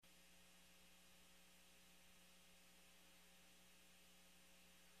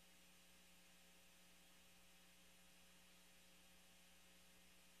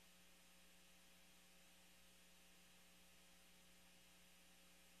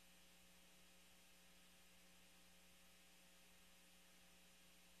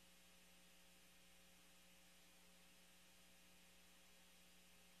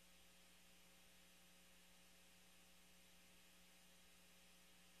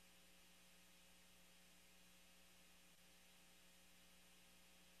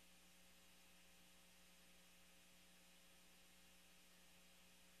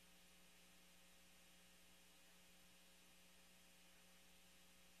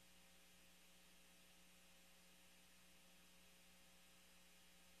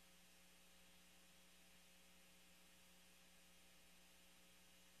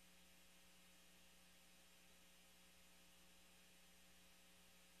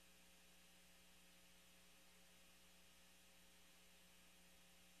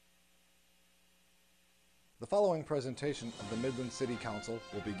following presentation of the Midland City Council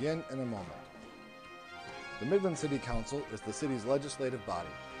will begin in a moment. The Midland City Council is the city's legislative body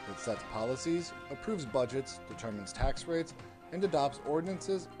that sets policies, approves budgets, determines tax rates, and adopts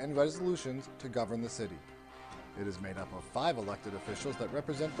ordinances and resolutions to govern the city. It is made up of 5 elected officials that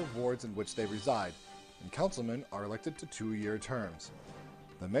represent the wards in which they reside, and councilmen are elected to 2-year terms.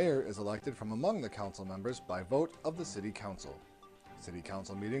 The mayor is elected from among the council members by vote of the City Council. City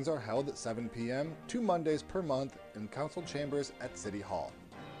Council meetings are held at 7 p.m. 2 Mondays per month in council chambers at City Hall.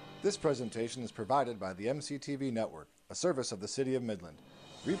 This presentation is provided by the MCTV network, a service of the City of Midland.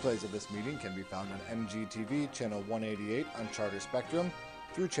 Replays of this meeting can be found on MGTV Channel 188 on Charter Spectrum,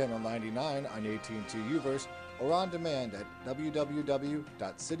 through Channel 99 on AT&T Uverse, or on demand at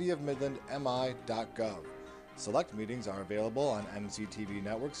www.cityofmidlandmi.gov. Select meetings are available on MCTV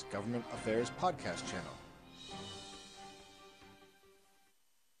Network's Government Affairs podcast channel.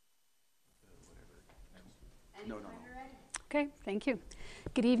 Okay, thank you.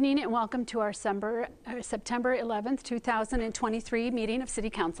 Good evening and welcome to our September 11th, 2023 meeting of City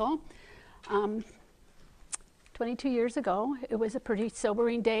Council. 22 years ago, it was a pretty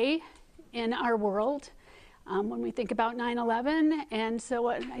sobering day in our world when we think about 9/11, and so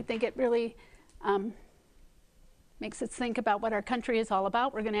I think it really makes us think about what our country is all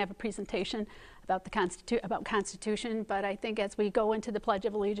about. We're going to have a presentation about the Constitution, but I think as we go into the Pledge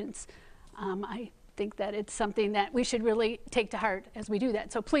of Allegiance, I think that it's something that we should really take to heart as we do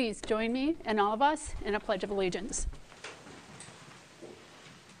that. So please join me and all of us in a Pledge of Allegiance.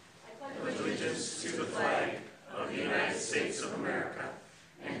 I pledge allegiance to the flag of the United States of America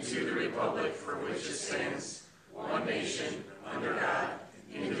and to the republic for which it stands, one nation, under God,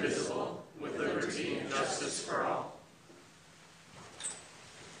 indivisible, with liberty and justice for all.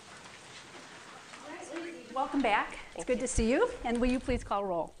 Welcome back. It's good to see you. And will you please call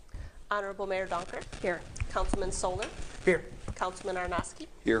roll? Honorable Mayor Donker. Here. Councilman Solar. Here. Councilman Arnosky.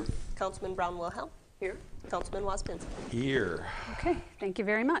 Here. Councilman Brown-Wilhelm. Here. Councilman Waspinski. Here. Okay, thank you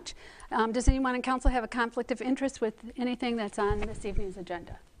very much. Does anyone in council have a conflict of interest with anything that's on this evening's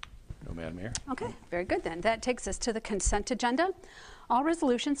agenda? No, Madam Mayor. Okay, very good then. That takes us to the consent agenda. All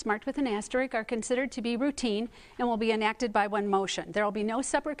resolutions marked with an asterisk are considered to be routine and will be enacted by one motion. There will be no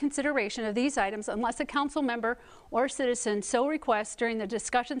separate consideration of these items unless a council member or citizen so requests during the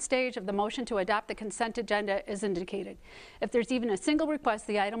discussion stage of the motion to adopt the consent agenda is indicated. If there's even a single request,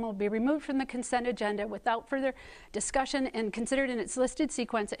 the item will be removed from the consent agenda without further discussion and considered in its listed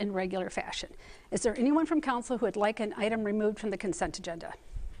sequence in regular fashion. Is there anyone from council who would like an item removed from the consent agenda?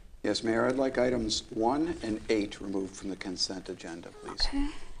 Yes, Mayor, I'd like items 1 and 8 removed from the consent agenda, please. Okay.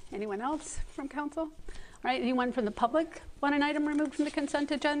 Anyone else from council? All right, anyone from the public want an item removed from the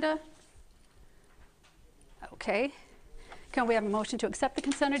consent agenda? Okay. Can we have a motion to accept the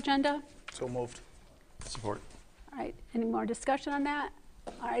consent agenda? So moved. Support. All right, any more discussion on that?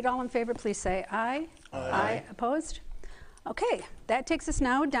 All right, all in favor, please say aye. Aye. Opposed? Okay, that takes us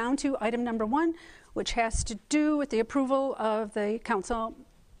now down to item number 1, which has to do with the approval of the council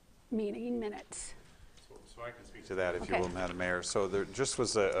meeting minutes. So I can speak to that if Okay. you will, Madam Mayor. So there just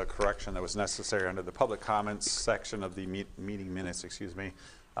was a correction that was necessary under the public comments section of the meeting minutes, excuse me.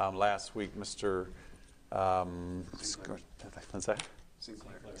 Last week, Mr.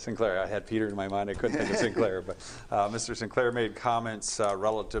 Sinclair. I had Peter in my mind. I couldn't think of Sinclair, but Mr. Sinclair made comments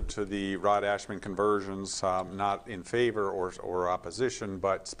relative to the Rod Ashman conversions, not in favor or opposition,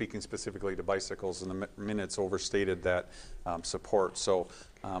 but speaking specifically to bicycles, and the minutes overstated that support. So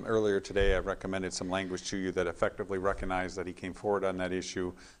earlier today, I recommended some language to you that effectively recognized that he came forward on that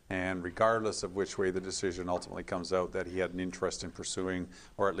issue, and regardless of which way the decision ultimately comes out, that he had an interest in pursuing,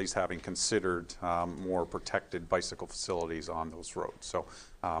 or at least having considered, more protected bicycle facilities on those roads. So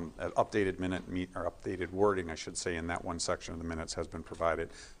an updated updated wording, I should say, in that one section of the minutes has been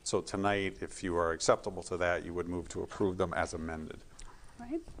provided. So tonight, if you are acceptable to that, you would move to approve them as amended.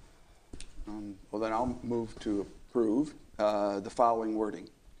 Right. Well, then I'll move to approve the following wording.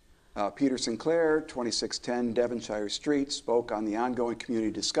 Peter Sinclair, 2610 Devonshire Street, spoke on the ongoing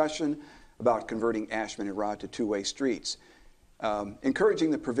community discussion about converting Ashman and Rod to two-way streets,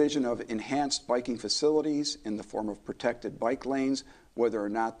 encouraging the provision of enhanced biking facilities in the form of protected bike lanes, whether or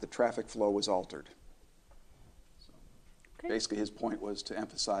not the traffic flow was altered. So basically, his point was to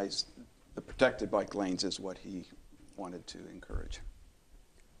emphasize the protected bike lanes is what he wanted to encourage.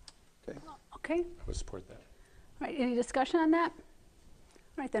 Okay. Okay. I would support that. All right, any discussion on that?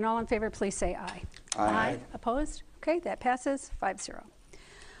 All right, then all in favor, please say aye. Aye. Opposed? Okay, that passes 5-0.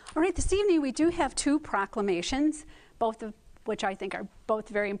 All right, this evening we do have 2 proclamations, both of which I think are both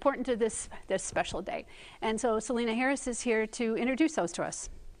very important to this special day. And so Selena Harris is here to introduce those to us.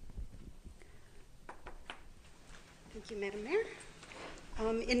 Thank you, Madam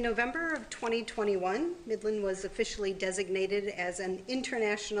Mayor. In November of 2021, Midland was officially designated as an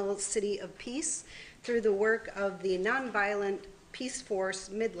International City of Peace through the work of the Nonviolent Peace Force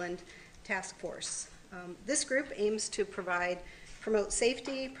Midland Task Force. This group aims to promote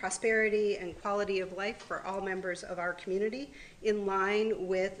safety, prosperity, and quality of life for all members of our community in line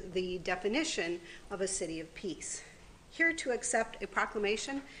with the definition of a city of peace. Here to accept a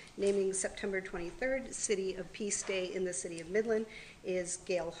proclamation naming September 23rd City of Peace Day in the City of Midland is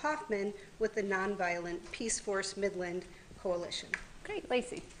Gail Hoffman with the Nonviolent Peace Force Midland Coalition. Great.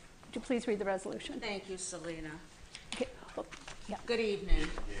 Lacey, would you please read the resolution? Thank you, Selena. Okay. Oh, yeah. Good evening.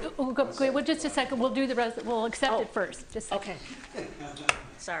 Well, just a second. We'll do we'll accept it first. Just a second. Okay.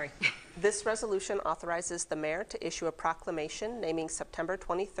 Sorry. This resolution authorizes the mayor to issue a proclamation naming September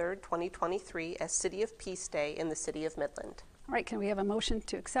 23rd, 2023 as City of Peace Day in the City of Midland. All right. Can we have a motion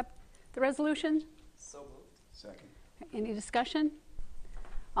to accept the resolution? So moved. Second. Any discussion?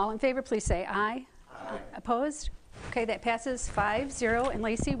 All in favor, please say aye. Aye. Opposed? Okay, that passes 5-0. And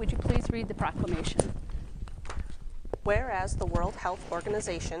Lacey, would you please read the proclamation? Whereas the World Health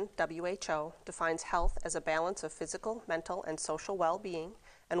Organization, WHO, defines health as a balance of physical, mental, and social well-being,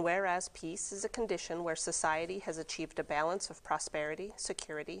 and whereas peace is a condition where society has achieved a balance of prosperity,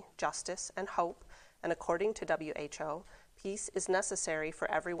 security, justice, and hope, and according to WHO, peace is necessary for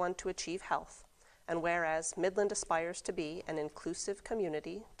everyone to achieve health, and whereas Midland aspires to be an inclusive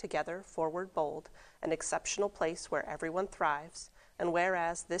community, together, forward, bold, an exceptional place where everyone thrives, and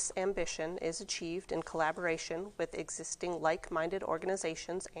whereas this ambition is achieved in collaboration with existing like-minded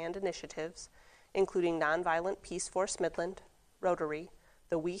organizations and initiatives, including Nonviolent Peace Force Midland, Rotary,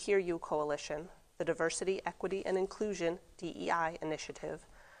 the We Hear You Coalition, the Diversity, Equity, and Inclusion DEI Initiative,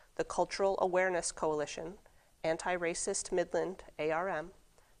 the Cultural Awareness Coalition, Anti-Racist Midland ARM,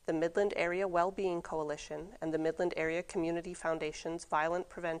 the Midland Area Wellbeing Coalition, and the Midland Area Community Foundation's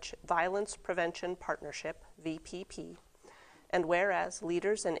Violence Prevention Partnership, VPP. And whereas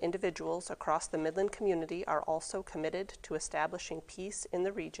leaders and individuals across the Midland community are also committed to establishing peace in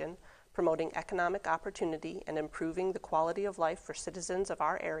the region, promoting economic opportunity and improving the quality of life for citizens of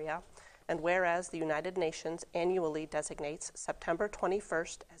our area, and whereas the United Nations annually designates September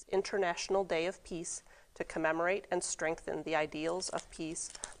 21st as International Day of Peace to commemorate and strengthen the ideals of peace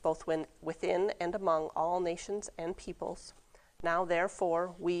both within and among all nations and peoples. Now,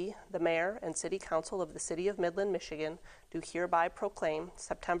 therefore, we, the Mayor and City Council of the City of Midland, Michigan, do hereby proclaim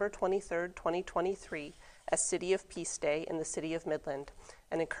September 23rd, 2023 as City of Peace Day in the City of Midland,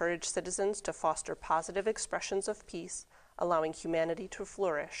 and encourage citizens to foster positive expressions of peace, allowing humanity to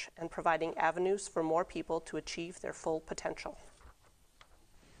flourish and providing avenues for more people to achieve their full potential.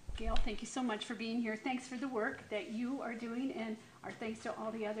 Gail, thank you so much for being here. Thanks for the work that you are doing, and our thanks to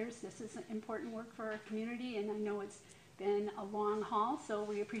all the others. This is important work for our community, and I know it's been a long haul, so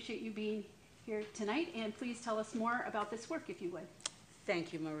we appreciate you being here tonight. And please tell us more about this work, if you would.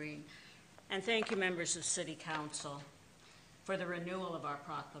 Thank you, Maureen. And thank you, members of City Council, for the renewal of our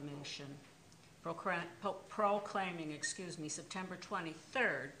proclamation, proclaiming, September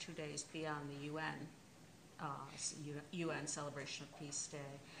 23rd, 2 days beyond the UN Celebration of Peace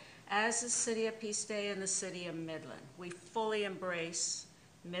Day, as the City of Peace Day in the City of Midland. We fully embrace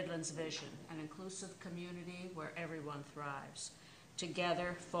Midland's vision, an inclusive community where everyone thrives.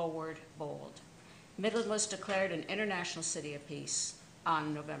 Together, forward, bold. Midland was declared an International City of Peace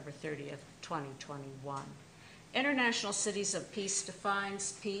on November 30th, 2021. International Cities of Peace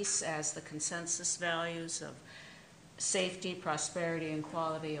defines peace as the consensus values of safety, prosperity, and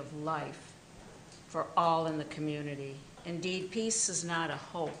quality of life for all in the community. Indeed, peace is not a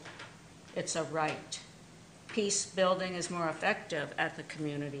hope, it's a right. Peace building is more effective at the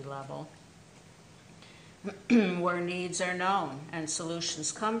community level, where needs are known and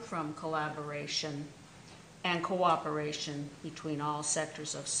solutions come from collaboration and cooperation between all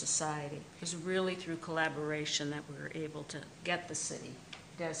sectors of society. It was really through collaboration that we were able to get the city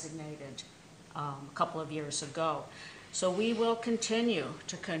designated a couple of years ago. So we will continue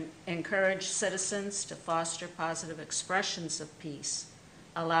to encourage citizens to foster positive expressions of peace,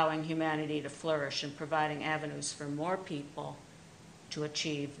 allowing humanity to flourish and providing avenues for more people to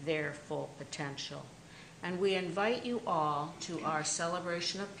achieve their full potential. And we invite you all to our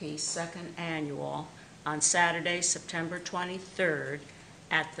Celebration of Peace, second annual, on Saturday, September 23rd,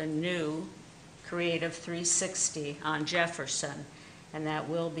 at the new Creative 360 on Jefferson, and that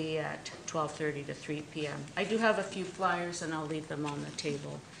will be at 12:30 to 3 p.m. I do have a few flyers, and I'll leave them on the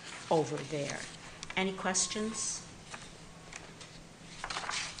table over there. Any questions?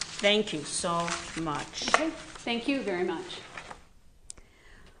 Thank you so much. Okay, thank you very much.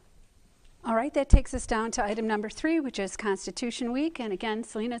 All right, that takes us down to item number 3, which is Constitution Week. And again,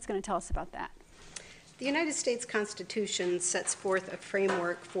 Selena is going to tell us about that. The United States Constitution sets forth a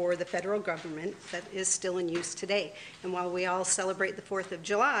framework for the federal government that is still in use today. And while we all celebrate the 4th of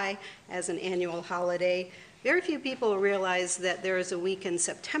July as an annual holiday, very few people realize that there is a week in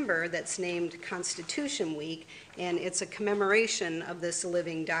September that's named Constitution Week, and it's a commemoration of this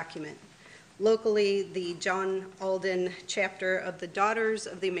living document. Locally, the John Alden chapter of the Daughters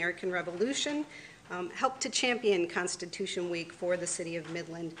of the American Revolution helped to champion Constitution Week for the city of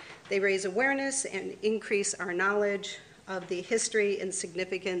Midland. They raise awareness and increase our knowledge of the history and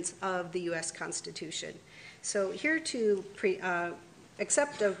significance of the U.S. Constitution. So here to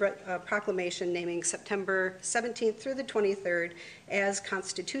accept a proclamation naming September 17th through the 23rd as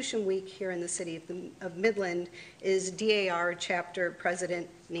Constitution Week here in the city of Midland is DAR Chapter President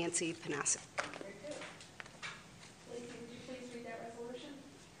Nancy Panasic. Very good. Would you please read that resolution?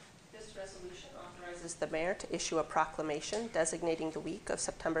 This resolution authorizes the mayor to issue a proclamation designating the week of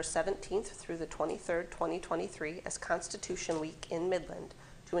September 17th through the 23rd, 2023 as Constitution Week in Midland,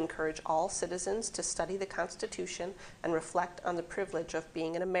 to encourage all citizens to study the Constitution and reflect on the privilege of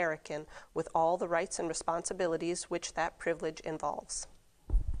being an American with all the rights and responsibilities which that privilege involves.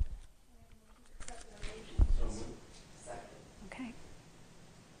 Okay.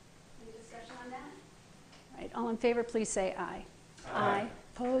 Any discussion on that? All right, all in favor, please say aye. Aye.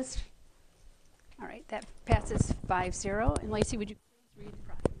 Opposed? All right, that passes 5-0. And Lacey, would you please read the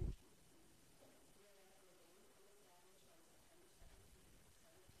proclamation?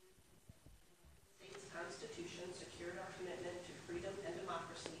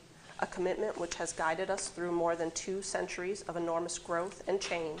 A commitment which has guided us through more than 2 centuries of enormous growth and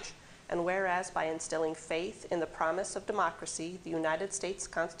change, and whereas by instilling faith in the promise of democracy, the United States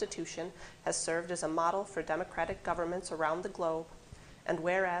Constitution has served as a model for democratic governments around the globe, and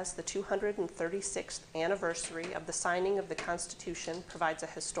whereas the 236th anniversary of the signing of the Constitution provides a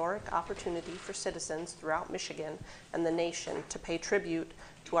historic opportunity for citizens throughout Michigan and the nation to pay tribute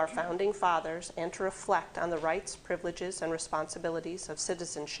to our founding fathers and to reflect on the rights, privileges, and responsibilities of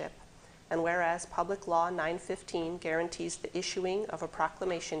citizenship. And whereas Public Law 915 guarantees the issuing of a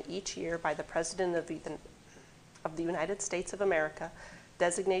proclamation each year by the President of the United States of America,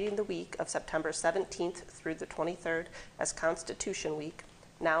 designating the week of September 17th through the 23rd as Constitution Week,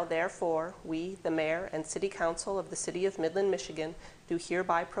 now therefore, we, the Mayor and City Council of the City of Midland, Michigan, do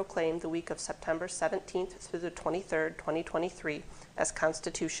hereby proclaim the week of September 17th through the 23rd, 2023 as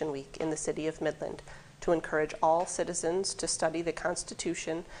Constitution Week in the City of Midland, to encourage all citizens to study the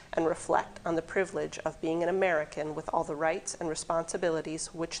Constitution and reflect on the privilege of being an American with all the rights and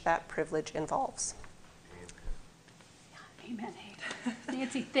responsibilities which that privilege involves. Amen.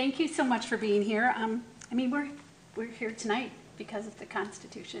 Nancy, thank you so much for being here. I mean, we're here tonight because of the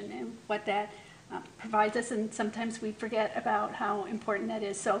Constitution and what that provides us, and sometimes we forget about how important that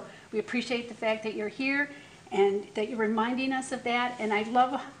is. So we appreciate the fact that you're here and that you're reminding us of that, and I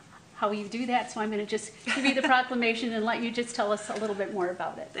love how you do that, so I'm going to just give you the proclamation and let you just tell us a little bit more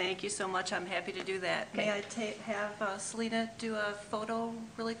about it. Thank you so much. I'm happy to do that. Okay. May I have Selena do a photo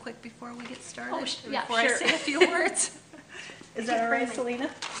really quick before we get started? Oh, yeah, before sure. I say a few words. Is that all right, Selena?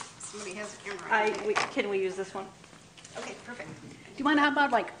 Somebody has a camera. Can we use this one? Okay, perfect. Do you want to, how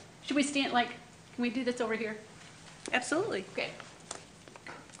about like, should we stand like, can we do this over here? Absolutely. Okay.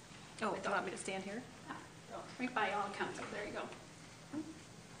 Oh, do you want me to stand here? Right by all accounts. Oh, there you go.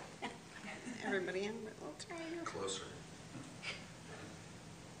 Everybody in, but we'll try. Closer.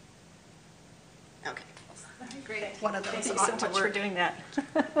 Okay. Great. One of those Thank you ought so to much for work. doing that.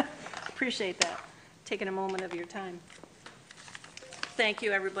 Appreciate that. Taking a moment of your time. Thank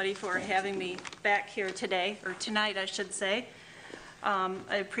you, everybody, for having me back here today, or tonight, I should say.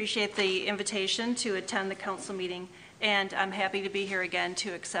 I appreciate the invitation to attend the council meeting, and I'm happy to be here again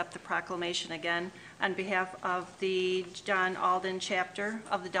to accept the proclamation again on behalf of the John Alden chapter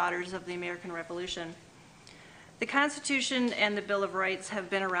of the Daughters of the American Revolution. The Constitution and the Bill of Rights have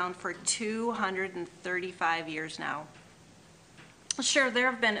been around for 235 years now. Sure,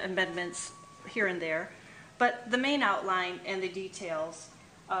 there have been amendments here and there, but the main outline and the details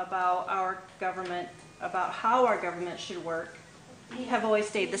about our government, about how our government should work, have always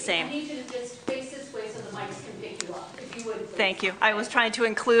stayed the same. I need you to just face this way so the mics can pick you up, if you would, please. Thank you. I was trying to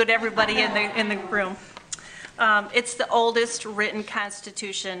include everybody in the room. It's the oldest written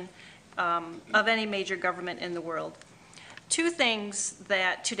constitution of any major government in the world. Two things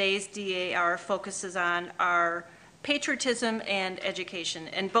that today's DAR focuses on are patriotism and education,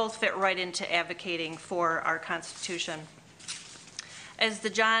 and both fit right into advocating for our Constitution. As the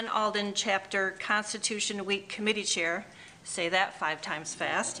John Alden Chapter Constitution Week Committee Chair, say that 5 times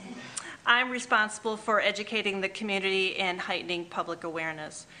fast. I'm responsible for educating the community and heightening public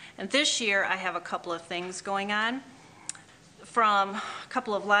awareness. And this year, I have a couple of things going on, from a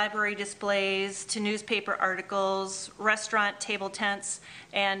couple of library displays to newspaper articles, restaurant table tents,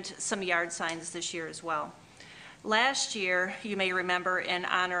 and some yard signs this year as well. Last year, you may remember, in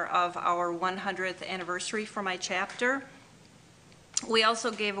honor of our 100th anniversary for my chapter, we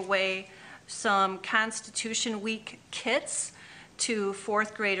also gave away some Constitution Week kits to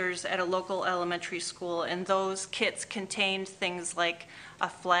 4th graders at a local elementary school, and those kits contained things like a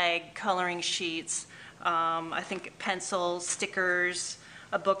flag, coloring sheets, I think pencils, stickers,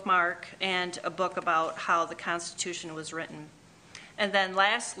 a bookmark, and a book about how the Constitution was written. And then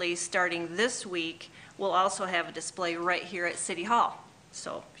lastly, starting this week, we'll also have a display right here at City Hall.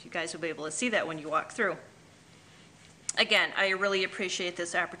 So you guys will be able to see that when you walk through. Again, I really appreciate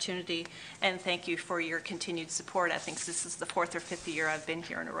this opportunity, and thank you for your continued support. I think this is the 4th or 5th year I've been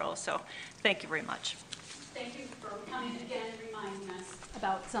here in a row, so thank you very much. Thank you for coming again and reminding us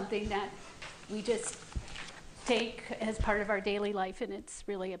about something that we just take as part of our daily life, and it's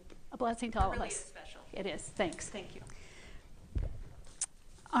really a blessing to all of us. It really is special. It is. Thanks. Thank you.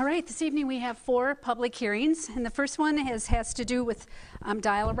 All right, this evening we have 4 public hearings, and the first one has to do with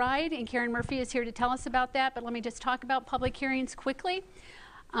Dial-A-Ride, and Karen Murphy is here to tell us about that, but let me just talk about public hearings quickly.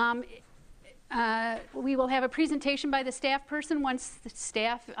 We will have a presentation by the staff person. Once the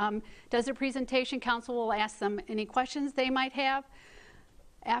staff does a presentation, council will ask them any questions they might have.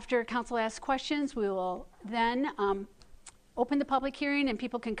 After council asks questions, we will then open the public hearing, and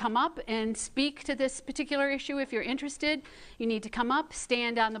people can come up and speak to this particular issue. If you're interested, you need to come up,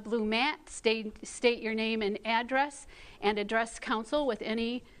 stand on the blue mat, state your name and address, and address council with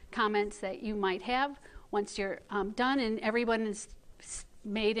any comments that you might have. Once you're done and everyone has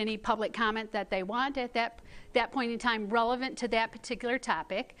made any public comment that they want at that point in time relevant to that particular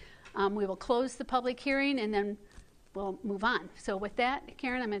topic, we will close the public hearing and then we'll move on. So with that,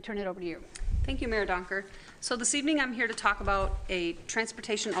 Karen, I'm going to turn it over to you. Thank you, Mayor Donker. So this evening I'm here to talk about a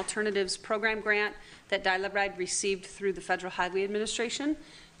Transportation Alternatives Program grant that Dial-A-Ride received through the Federal Highway Administration.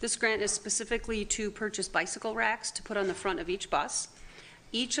 This grant is specifically to purchase bicycle racks to put on the front of each bus.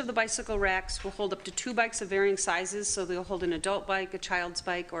 Each of the bicycle racks will hold up to 2 bikes of varying sizes, so they'll hold an adult bike, a child's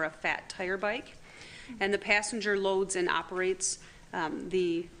bike, or a fat tire bike. And the passenger loads and operates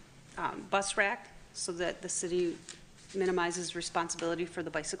the bus rack so that the city minimizes responsibility for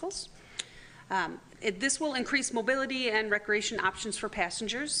the bicycles. This will increase mobility and recreation options for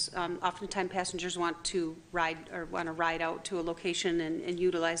passengers. Oftentimes passengers want to ride out to a location and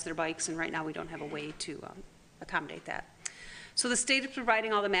utilize their bikes, and right now we don't have a way to accommodate that. So the state is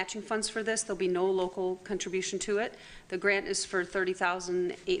providing all the matching funds for this. There'll be no local contribution to it. The grant is for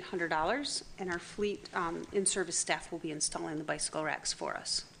 $30,800, and our fleet in-service staff will be installing the bicycle racks for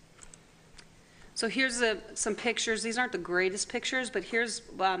us. So here's some pictures. These aren't the greatest pictures, but here's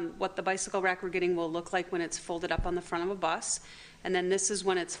what the bicycle rack we're getting will look like when it's folded up on the front of a bus. And then this is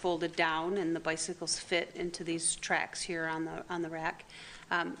when it's folded down and the bicycles fit into these tracks here on the rack.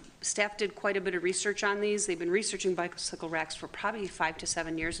 Staff did quite a bit of research on these. They've been researching bicycle racks for probably 5 to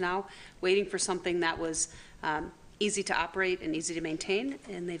 7 years now, waiting for something that was easy to operate and easy to maintain,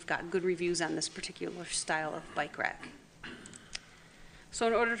 and they've got good reviews on this particular style of bike rack. So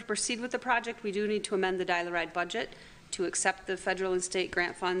in order to proceed with the project, we do need to amend the Dial-A-Ride budget to accept the federal and state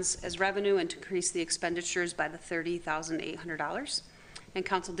grant funds as revenue and to increase the expenditures by the $30,800. And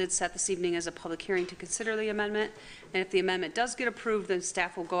council did set this evening as a public hearing to consider the amendment. And if the amendment does get approved, then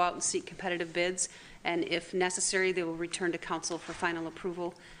staff will go out and seek competitive bids. And if necessary, they will return to council for final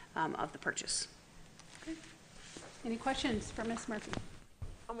approval of the purchase. Okay. Any questions for Ms. Murphy?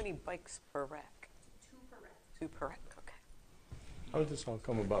 How many bikes per rack? 2 per rack. 2 per rack, okay. How did this all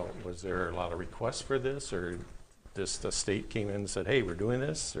come about? Was there a lot of requests for this, or just the state came in and said, hey, we're doing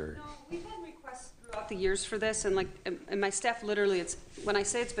this, or? No, we've had requests throughout the years for this, and and my staff literally, when I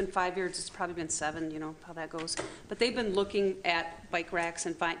say it's been 5 years, it's probably been 7, you know, how that goes. But they've been looking at bike racks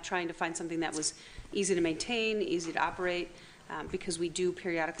and trying to find something that was easy to maintain, easy to operate, because we do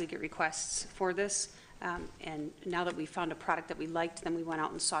periodically get requests for this. And now that we found a product that we liked, then we went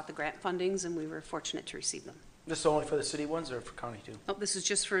out and sought the grant fundings, and we were fortunate to receive them. This is only for the city ones or for county too? Oh, this is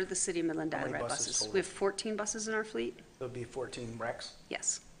just for the city of Midland How many Dial-A-Ride buses buses. total? We have 14 buses in our fleet. There'll be 14 racks?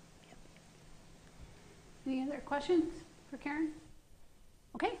 Yes. Any other questions for Karen?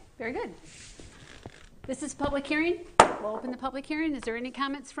 Okay, very good. This is public hearing. We'll open the public hearing. Is there any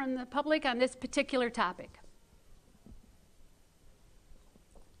comments from the public on this particular topic?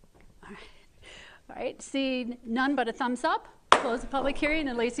 All right, see none but a thumbs up. Close the public hearing,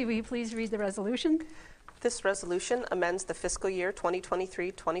 and Lacey, will you please read the resolution? This resolution amends the fiscal year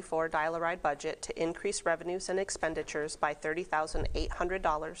 2023-24 Dial-A-Ride budget to increase revenues and expenditures by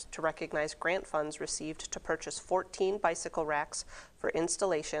 $30,800 to recognize grant funds received to purchase 14 bicycle racks for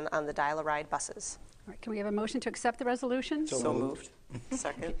installation on the Dial-A-Ride buses. All right, can we have a motion to accept the resolution? So moved.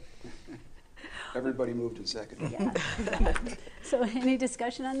 Second. Everybody moved and seconded. Yeah. So any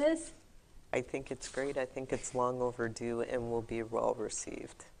discussion on this? I think it's great. I think it's long overdue and will be well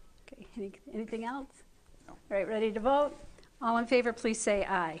received. Okay, anything else? No. All right, ready to vote? All in favor, please say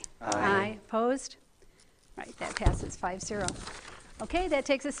aye. Aye. Opposed? All right, that passes 5-0. Okay, that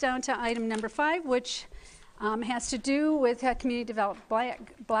takes us down to item number 5, which has to do with Community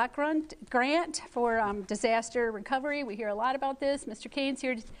Development Block Grant for disaster recovery. We hear a lot about this. Mr. Kane's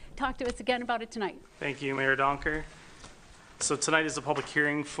here to talk to us again about it tonight. Thank you, Mayor Donker. So tonight is a public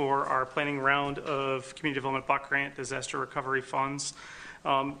hearing for our planning round of Community Development Block Grant disaster recovery funds.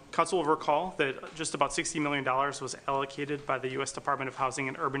 Council will recall that just about $60 million was allocated by the U.S. Department of Housing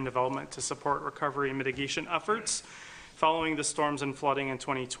and Urban Development to support recovery and mitigation efforts following the storms and flooding in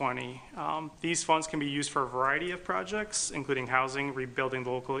 2020. These funds can be used for a variety of projects, including housing, rebuilding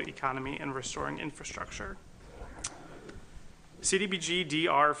the local economy, and restoring infrastructure. CDBG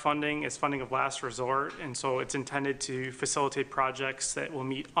DR funding is funding of last resort, and so it's intended to facilitate projects that will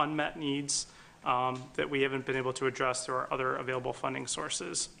meet unmet needs that we haven't been able to address through our other available funding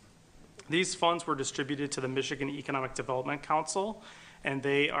sources. These funds were distributed to the Michigan Economic Development Council, and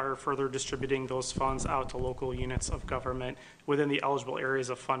they are further distributing those funds out to local units of government within the eligible areas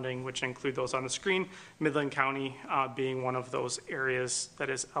of funding, which include those on the screen, Midland County being one of those areas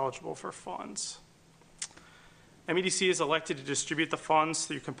that is eligible for funds. MEDC is elected to distribute the funds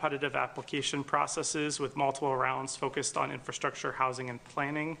through competitive application processes with multiple rounds focused on infrastructure, housing, and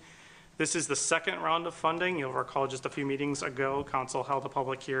planning. This is the second round of funding. You'll recall just a few meetings ago, Council held a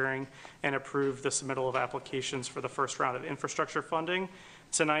public hearing and approved the submittal of applications for the first round of infrastructure funding.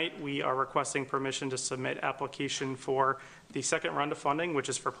 Tonight, we are requesting permission to submit application for the second round of funding, which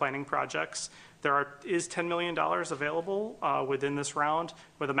is for planning projects. There is $10 million available within this round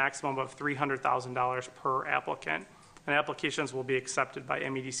with a maximum of $300,000 per applicant. And applications will be accepted by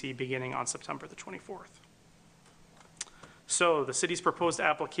MEDC beginning on September the 24th. So the city's proposed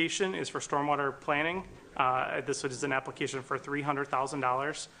application is for stormwater planning. This is an application for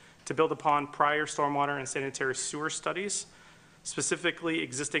 $300,000 to build upon prior stormwater and sanitary sewer studies. Specifically,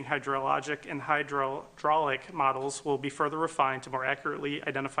 existing hydrologic and hydraulic models will be further refined to more accurately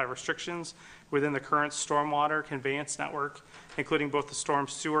identify restrictions within the current stormwater conveyance network, including both the storm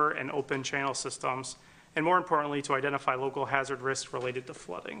sewer and open channel systems, and more importantly, to identify local hazard risks related to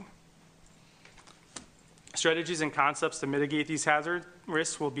flooding. Strategies and concepts to mitigate these hazard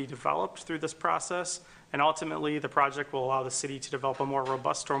risks will be developed through this process, and ultimately the project will allow the city to develop a more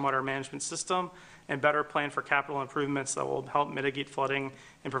robust stormwater management system and better plan for capital improvements that will help mitigate flooding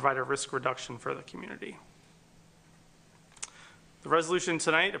and provide a risk reduction for the community. The resolution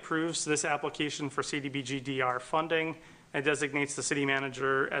tonight approves this application for CDBG DR funding and designates the city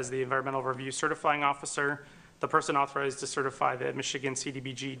manager as the environmental review certifying officer, the person authorized to certify the Michigan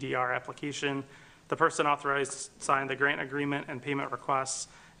CDBG DR application, the person authorized to sign the grant agreement and payment requests,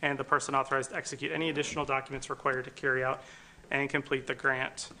 and the person authorized to execute any additional documents required to carry out and complete the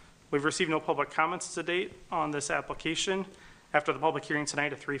grant. We've received no public comments to date on this application. After the public hearing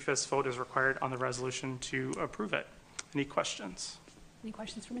tonight, a 3/5 vote is required on the resolution to approve it. Any questions? Any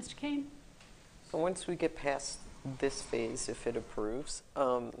questions for Mr. Kane? So once we get past this phase, if it approves,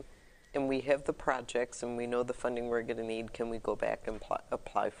 and we have the projects and we know the funding we're going to need, can we go back and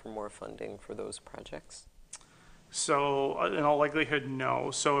apply for more funding for those projects? So in all likelihood,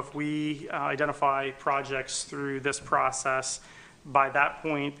 no. So if we identify projects through this process, by that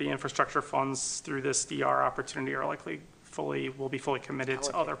point, the infrastructure funds through this DR opportunity are likely will be fully committed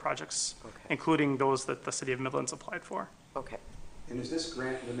to other projects, including those that the City of Midland's applied for. Okay. And is this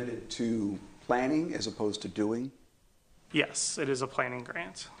grant limited to planning as opposed to doing? Yes, it is a planning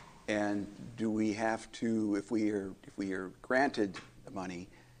grant. And do we have to, if we are granted the money,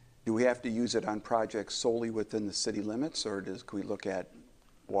 do we have to use it on projects solely within the city limits, or can we look at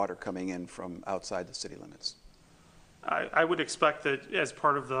water coming in from outside the city limits? I would expect that as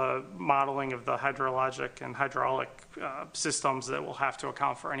part of the modeling of the hydrologic and hydraulic systems, that we'll have to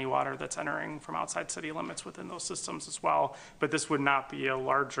account for any water that's entering from outside city limits within those systems as well. But this would not be a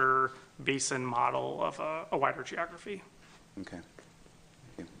larger basin model of a wider geography. Okay.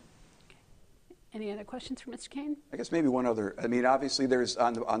 Any other questions for Mr. Kane? I guess maybe one other. I mean, obviously, there's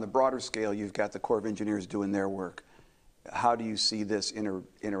on the broader scale, you've got the Corps of Engineers doing their work. How do you see this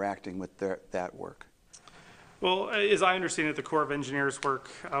interacting with that work? Well, as I understand it, the Corps of Engineers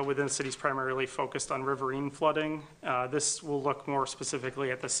work within the city is primarily focused on riverine flooding. This will look more specifically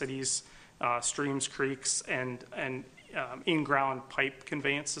at the city's streams, creeks, and in-ground pipe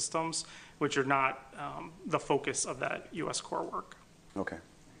conveyance systems, which are not the focus of that U.S. Corps work. Okay.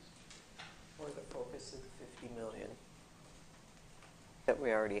 Or the focus of the $50 million that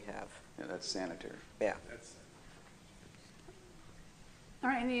we already have. Yeah, that's sanitary. Yeah. All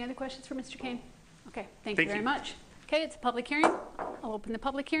right, any other questions for Mr. Kane? Okay, thank Thank you very you. much. Okay, it's a public hearing. I'll open the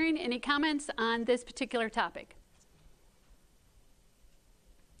public hearing. Any comments on this particular topic?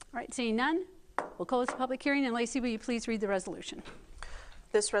 All right, seeing none, we'll close the public hearing. And Lacey, will you please read the resolution?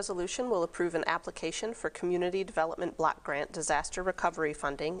 This resolution will approve an application for Community Development Block Grant Disaster Recovery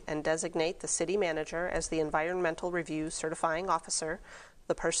Funding and designate the city manager as the environmental review certifying officer,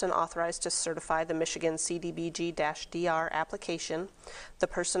 the person authorized to certify the Michigan CDBG-DR application, the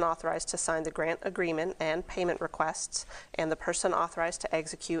person authorized to sign the grant agreement and payment requests, and the person authorized to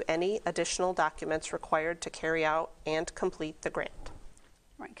execute any additional documents required to carry out and complete the grant.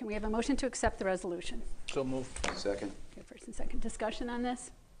 All right, can we have a motion to accept the resolution? So moved. Second. Okay, first and second discussion on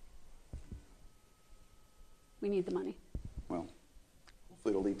this. We need the money. Well,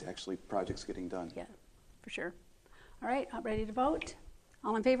 hopefully it'll lead to actually projects getting done. Yeah, for sure. All right, ready to vote?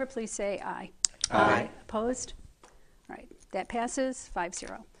 All in favor, please say aye. Aye. Opposed? All right, that passes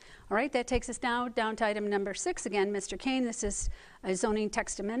 5-0. All right, that takes us now down to item number 6. Again, Mr. Kane, this is a zoning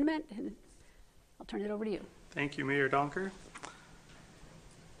text amendment. And I'll turn it over to you. Thank you, Mayor Donker.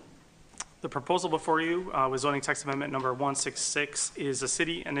 The proposal before you with zoning text amendment number 166 is a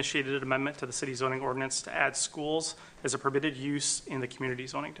city-initiated amendment to the city zoning ordinance to add schools as a permitted use in the community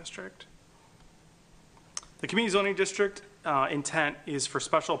zoning district. The community zoning district intent is for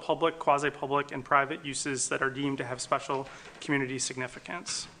special public, quasi-public, and private uses that are deemed to have special community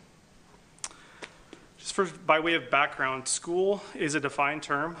significance. Just by way of background, school is a defined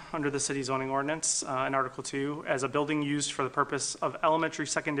term under the city zoning ordinance in Article 2 as a building used for the purpose of elementary,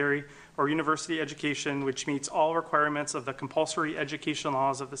 secondary, or university education, which meets all requirements of the compulsory education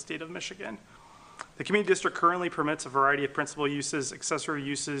laws of the state of Michigan. The community district currently permits a variety of principal uses, accessory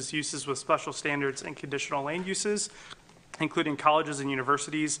uses, uses with special standards, and conditional land uses, including colleges and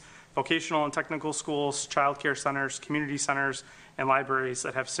universities, vocational and technical schools, child care centers, community centers, and libraries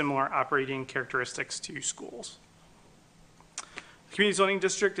that have similar operating characteristics to schools. The community zoning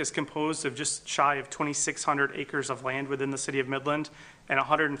district is composed of just shy of 2,600 acres of land within the city of Midland and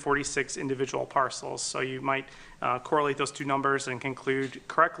 146 individual parcels. So you might correlate those two numbers and conclude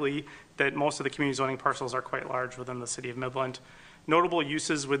correctly that most of the community zoning parcels are quite large within the city of Midland. Notable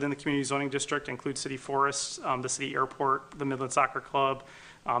uses within the community zoning district include city forests, the city airport, the Midland Soccer Club,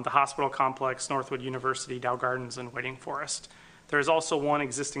 the hospital complex, Northwood University, Dow Gardens, and Whiting Forest. There is also one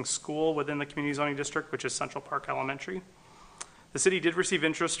existing school within the community zoning district, which is Central Park Elementary. The city did receive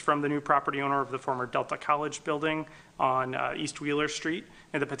interest from the new property owner of the former Delta College building on East Wheeler Street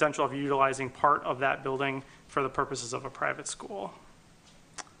and the potential of utilizing part of that building for the purposes of a private school.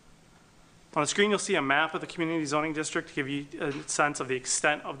 On the screen, you'll see a map of the community zoning district to give you a sense of the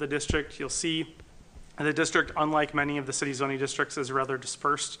extent of the district. You'll see the district, unlike many of the city zoning districts, is rather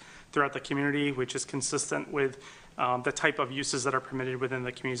dispersed throughout the community, which is consistent with the type of uses that are permitted within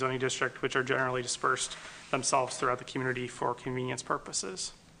the community zoning district, which are generally dispersed themselves throughout the community for convenience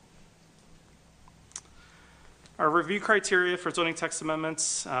purposes. Our review criteria for zoning text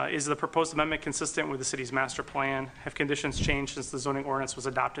amendments is the proposed amendment consistent with the city's master plan? Have conditions changed since the zoning ordinance was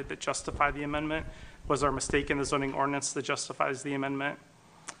adopted that justify the amendment? Was there a mistake in the zoning ordinance that justifies the amendment?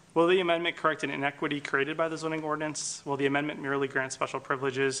 Will the amendment correct an inequity created by the zoning ordinance? Will the amendment merely grant special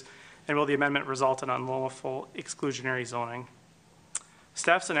privileges? And will the amendment result in unlawful exclusionary zoning?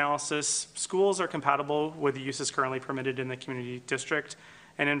 Staff's analysis: schools are compatible with the uses currently permitted in the community district.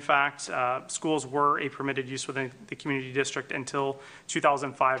 And in fact, schools were a permitted use within the community district until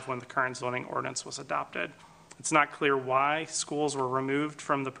 2005 when the current zoning ordinance was adopted. It's not clear why schools were removed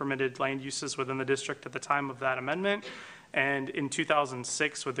from the permitted land uses within the district at the time of that amendment. And in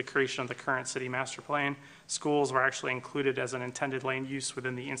 2006, with the creation of the current city master plan, schools were actually included as an intended land use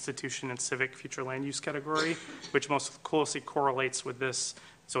within the institution and civic future land use category, which most closely correlates with this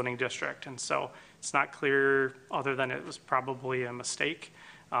zoning district. And so it's not clear, other than it was probably a mistake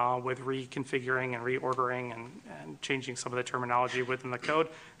with reconfiguring and reordering and changing some of the terminology within the code.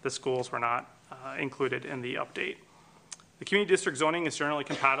 The schools were not included in the update. The community district zoning is generally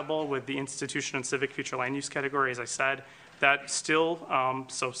compatible with the institution and civic future land use category, as I said. That still,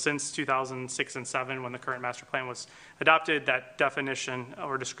 so since 2006 and 7, when the current master plan was adopted, that definition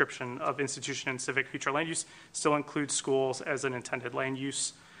or description of institution and civic future land use still includes schools as an intended land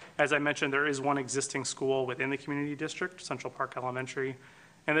use. As I mentioned, there is one existing school within the community district, Central Park Elementary,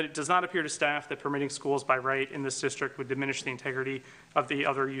 and that it does not appear to staff that permitting schools by right in this district would diminish the integrity of the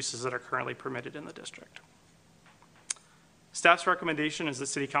other uses that are currently permitted in the district. Staff's recommendation is that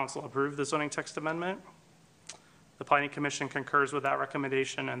City Council approve the zoning text amendment. The Planning Commission concurs with that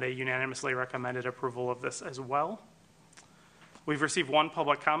recommendation, and they unanimously recommended approval of this as well. We've received one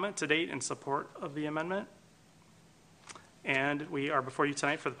public comment to date in support of the amendment, and we are before you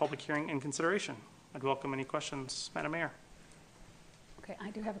tonight for the public hearing and consideration. I'd welcome any questions, Madam Mayor. Okay, I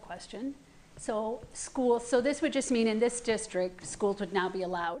do have a question. So schools, so this would just mean in this district, schools would now be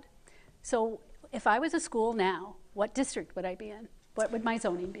allowed. So if I was a school now, what district would I be in? What would my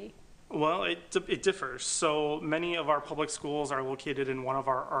zoning be? Well, it differs. So many of our public schools are located in one of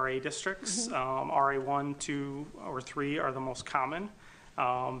our RA districts. RA 1, 2, or 3 are the most common.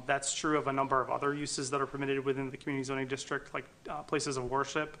 That's true of a number of other uses that are permitted within the community zoning district, like places of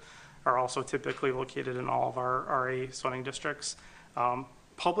worship are also typically located in all of our RA zoning districts.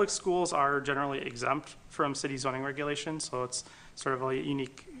 Public schools are generally exempt from city zoning regulations, so it's sort of a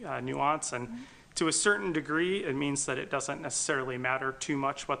unique nuance. And to a certain degree, it means that it doesn't necessarily matter too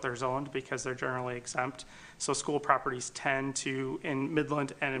much what they're zoned because they're generally exempt. So school properties tend to, in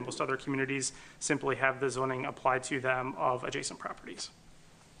Midland and in most other communities, simply have the zoning applied to them of adjacent properties.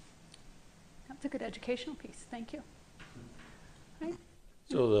 That's a good educational piece. Thank you. Right.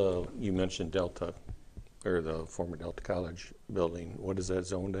 So you mentioned Delta, or the former Delta College building. What is that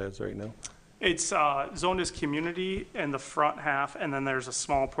zoned as right now? It's zoned as community in the front half, and then there's a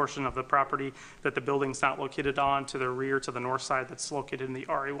small portion of the property that the building's not located on to the rear, to the north side, that's located in the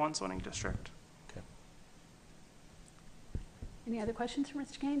RA1 zoning district. Okay. Any other questions for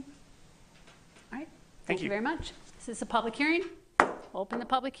Mr. Kane? All right. Thank you very much. This is a public hearing. Open the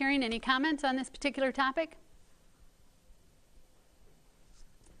public hearing. Any comments on this particular topic?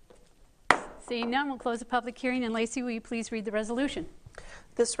 Seeing none, we'll close the public hearing. And Lacey, will you please read the resolution?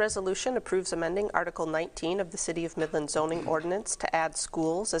 This resolution approves amending Article 19 of the City of Midland zoning ordinance to add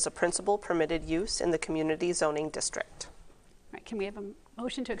schools as a principal permitted use in the community zoning district. All right, can we have a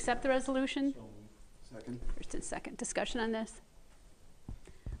motion to accept the resolution? Second. First and second discussion on this.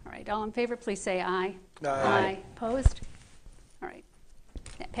 All right, all in favor, please say aye. Aye. Opposed? All right,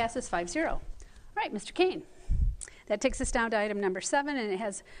 that passes 5-0. All right, Mr. Kane. That takes us down to item number 7, and it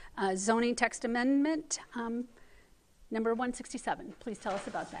has zoning text amendment number 167. Please tell us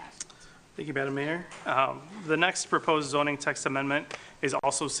about that. Thank you, Madam Mayor. The next proposed zoning text amendment is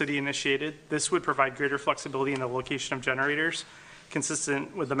also city initiated. This would provide greater flexibility in the location of generators,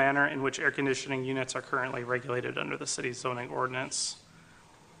 consistent with the manner in which air conditioning units are currently regulated under the city's zoning ordinance.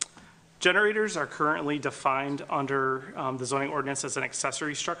 Generators are currently defined under the zoning ordinance as an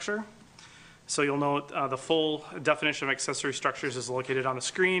accessory structure. So you'll note the full definition of accessory structures is located on the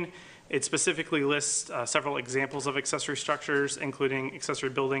screen. It specifically lists several examples of accessory structures, including accessory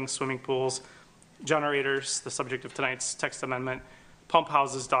buildings, swimming pools, generators, the subject of tonight's text amendment, pump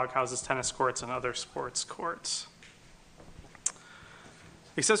houses, dog houses, tennis courts, and other sports courts.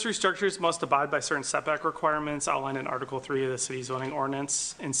 Accessory structures must abide by certain setback requirements outlined in Article 3 of the City Zoning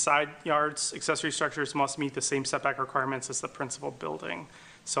Ordinance. In side yards, accessory structures must meet the same setback requirements as the principal building.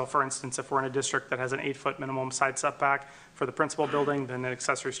 So for instance, if we're in a district that has an 8-foot minimum side setback for the principal building, then an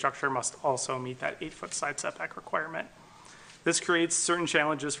accessory structure must also meet that 8-foot side setback requirement. This creates certain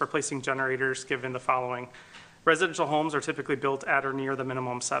challenges for placing generators given the following. Residential homes are typically built at or near the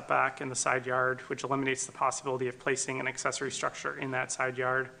minimum setback in the side yard, which eliminates the possibility of placing an accessory structure in that side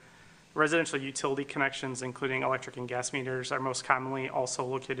yard. Residential utility connections, including electric and gas meters, are most commonly also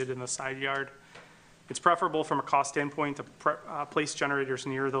located in the side yard. It's preferable from a cost standpoint to place generators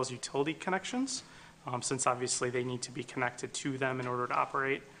near those utility connections, since obviously they need to be connected to them in order to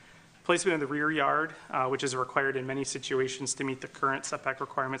operate. Placement in the rear yard, which is required in many situations to meet the current setback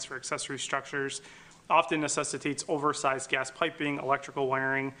requirements for accessory structures, often necessitates oversized gas piping, electrical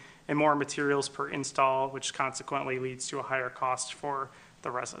wiring, and more materials per install, which consequently leads to a higher cost for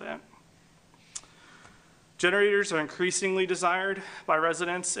the resident. Generators are increasingly desired by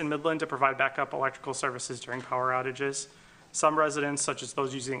residents in Midland to provide backup electrical services during power outages. Some residents, such as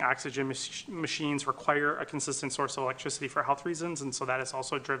those using oxygen machines, require a consistent source of electricity for health reasons, and so that has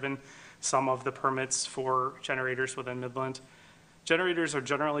also driven some of the permits for generators within Midland. Generators are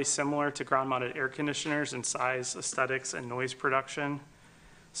generally similar to ground-mounted air conditioners in size, aesthetics, and noise production.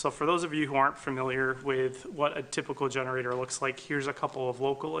 So for those of you who aren't familiar with what a typical generator looks like, here's a couple of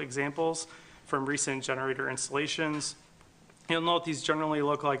local examples from recent generator installations. You'll note these generally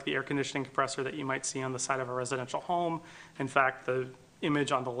look like the air conditioning compressor that you might see on the side of a residential home. In fact, the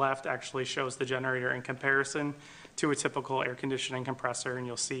image on the left actually shows the generator in comparison to a typical air conditioning compressor. And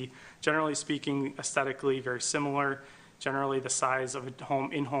you'll see, generally speaking, aesthetically very similar. Generally, the size of a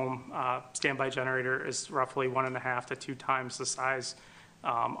in-home standby generator is roughly 1.5 to 2 times the size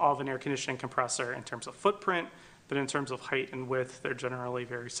of an air conditioning compressor in terms of footprint, but in terms of height and width, they're generally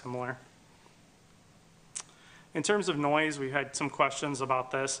very similar. In terms of noise, we've had some questions about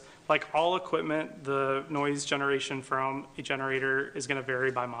this. Like all equipment, the noise generation from a generator is going to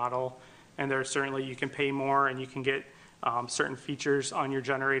vary by model, and there's certainly, you can pay more and you can get certain features on your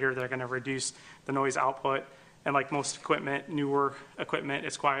generator that are going to reduce the noise output. And like most equipment, newer equipment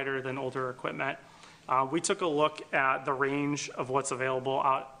is quieter than older equipment. We took a look at the range of what's available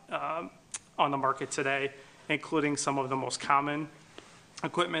out on the market today, including some of the most common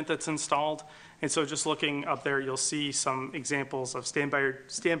equipment that's installed. And so just looking up there, you'll see some examples of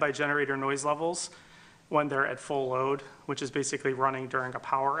standby generator noise levels when they're at full load, which is basically running during a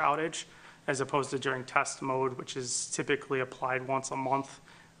power outage, as opposed to during test mode, which is typically applied once a month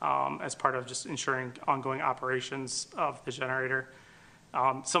as part of just ensuring ongoing operations of the generator.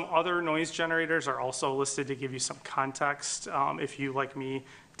 Some other noise generators are also listed to give you some context if you, like me,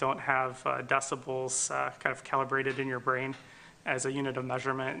 don't have decibels kind of calibrated in your brain as a unit of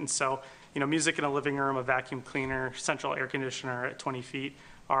measurement. And so, music in a living room, a vacuum cleaner, central air conditioner at 20 feet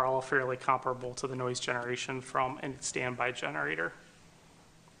are all fairly comparable to the noise generation from a standby generator.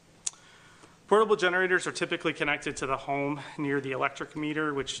 Portable generators are typically connected to the home near the electric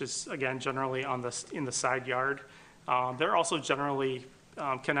meter, which is, again, generally in the side yard. They're also generally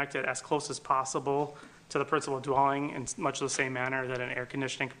connected as close as possible to the principal dwelling in much the same manner that an air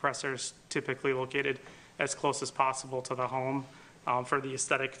conditioning compressor is typically located as close as possible to the home for the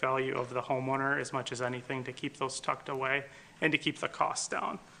aesthetic value of the homeowner as much as anything, to keep those tucked away and to keep the costs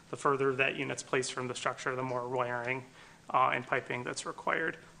down. The further that unit's placed from the structure, the more wiring and piping that's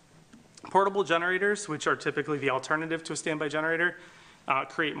required. Portable generators, which are typically the alternative to a standby generator,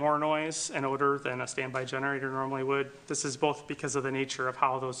 create more noise and odor than a standby generator normally would. This is both because of the nature of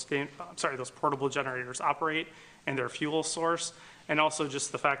how those portable generators operate and their fuel source, and also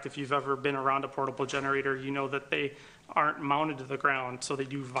just the fact, if you've ever been around a portable generator, you know that they aren't mounted to the ground, so they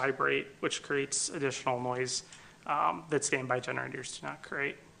do vibrate, which creates additional noise that standby generators do not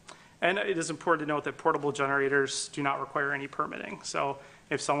create. And it is important to note that portable generators do not require any permitting. So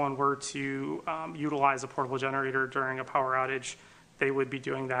if someone were to utilize a portable generator during a power outage, they would be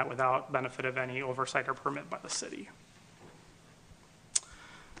doing that without benefit of any oversight or permit by the city.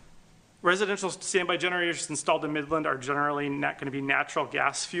 Residential standby generators installed in Midland are generally not going to be natural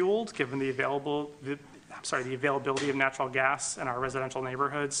gas fueled, given the availability of natural gas in our residential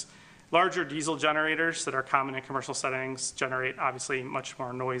neighborhoods. Larger diesel generators that are common in commercial settings generate obviously much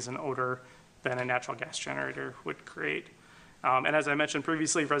more noise and odor than a natural gas generator would create. And as I mentioned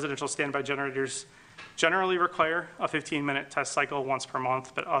previously, residential standby generators generally require a 15-minute test cycle once per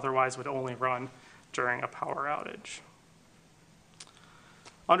month, but otherwise would only run during a power outage.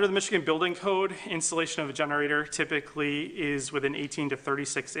 Under the Michigan Building Code, installation of a generator typically is within 18 to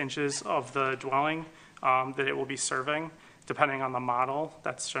 36 inches of the dwelling that it will be serving, depending on the model.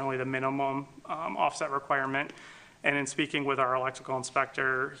 That's generally the minimum offset requirement. And in speaking with our electrical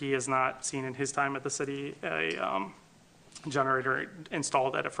inspector, he has not seen in his time at the city a generator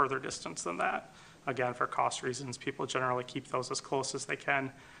installed at a further distance than that. Again, for cost reasons, people generally keep those as close as they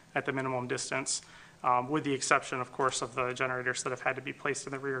can at the minimum distance, with the exception, of course, of the generators that have had to be placed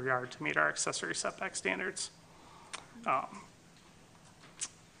in the rear yard to meet our accessory setback standards.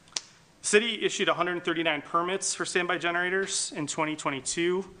 City issued 139 permits for standby generators in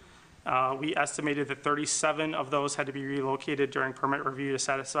 2022. We estimated that 37 of those had to be relocated during permit review to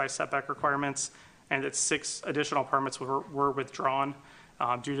satisfy setback requirements, and that 6 additional permits were withdrawn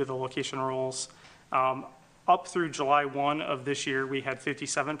due to the location rules. Up through July 1 of this year, we had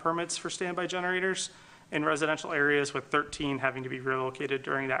 57 permits for standby generators in residential areas, with 13 having to be relocated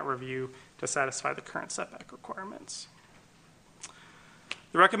during that review to satisfy the current setback requirements.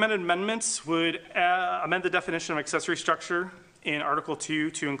 The recommended amendments would amend the definition of accessory structure in Article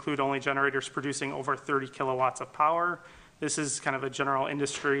 2 to include only generators producing over 30 kilowatts of power. This is kind of a general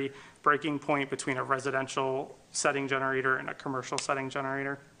industry breaking point between a residential setting generator and a commercial setting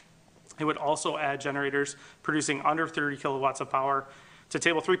generator. It would also add generators producing under 30 kilowatts of power to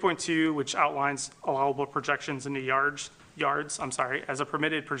Table 3.2, which outlines allowable projections into yards, as a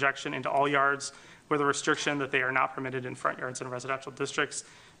permitted projection into all yards, with a restriction that they are not permitted in front yards in residential districts.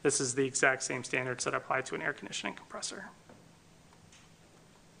 This is the exact same standards that apply to an air conditioning compressor.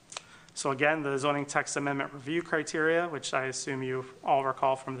 So again, the zoning text amendment review criteria, which I assume you all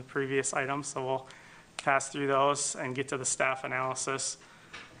recall from the previous items, so we'll pass through those and get to the staff analysis.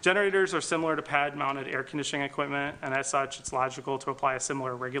 Generators are similar to pad-mounted air conditioning equipment, and as such, it's logical to apply a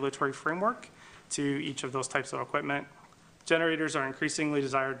similar regulatory framework to each of those types of equipment. Generators are increasingly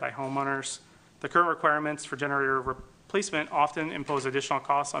desired by homeowners. The current requirements for generator replacement often impose additional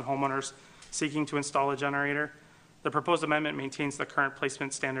costs on homeowners seeking to install a generator. The proposed amendment maintains the current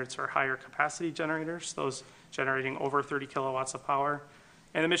placement standards for higher capacity generators, those generating over 30 kilowatts of power.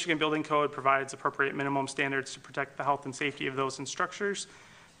 And the Michigan Building Code provides appropriate minimum standards to protect the health and safety of those in structures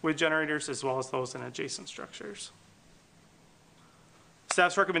with generators as well as those in adjacent structures.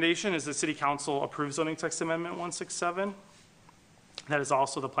 Staff's recommendation is that City Council approve zoning text amendment 167. That is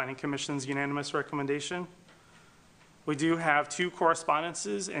also the Planning Commission's unanimous recommendation. We do have 2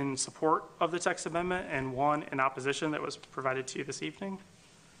 correspondences in support of the text amendment and 1 in opposition that was provided to you this evening.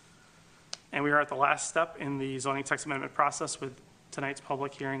 And we are at the last step in the zoning text amendment process with tonight's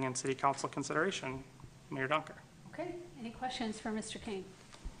public hearing and City Council consideration. Mayor Dunker. Okay, any questions for Mr. Kane?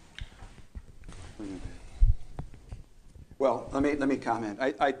 Well, let me comment.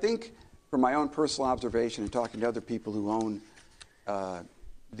 I think from my own personal observation and talking to other people who own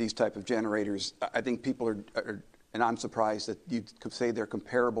these type of generators, I think people are, and I'm surprised that you could say they're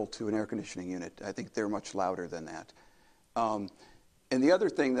comparable to an air conditioning unit. I think they're much louder than that. And the other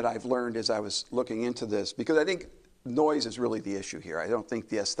thing that I've learned as I was looking into this, because I think noise is really the issue here. I don't think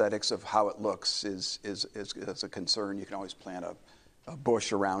the aesthetics of how it looks is a concern. You can always plant a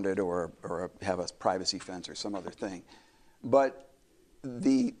bush around it or have a privacy fence or some other thing. But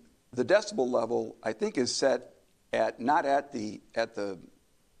the decibel level, I think, is set at not at the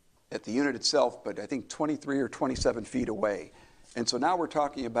unit itself, but I think 23 or 27 feet away. And so now we're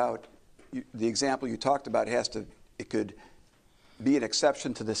talking about the example you talked about. It could be an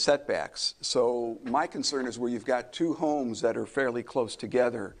exception to the setbacks. So my concern is where you've got 2 homes that are fairly close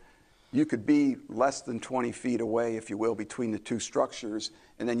together, you could be less than 20 feet away, if you will, between the 2 structures,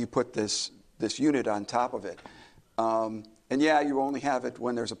 and then you put this unit on top of it. And yeah, you only have it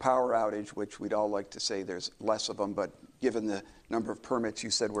when there's a power outage, which we'd all like to say there's less of them, but given the number of permits you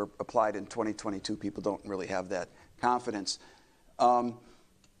said were applied in 2022, people don't really have that confidence. Have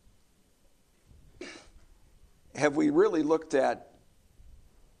we really looked at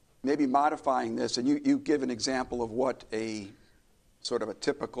maybe modifying this? And you give an example of what a sort of a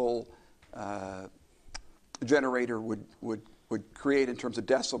typical generator would create in terms of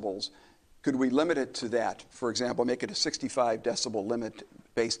decibels. Could we limit it to that? For example, make it a 65 decibel limit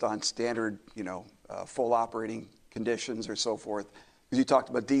based on standard, full operating conditions or so forth. Because you talked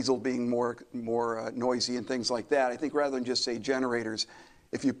about diesel being more noisy and things like that. I think rather than just say generators,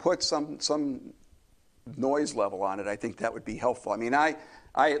 if you put some noise level on it, I think that would be helpful. I mean, I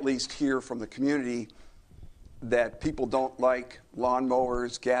at least hear from the community that people don't like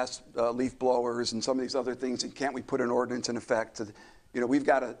lawnmowers, gas leaf blowers, and some of these other things. And can't we put an ordinance in effect? We've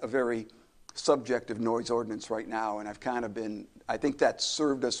got a very subjective noise ordinance right now, and I think that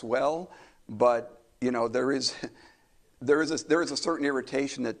served us well, but there is a certain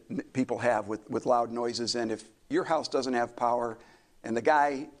irritation that people have with loud noises, and if your house doesn't have power and the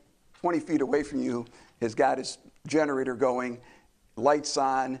guy 20 feet away from you has got his generator going, lights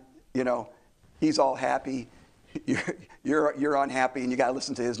on, he's all happy, you're unhappy, and you got to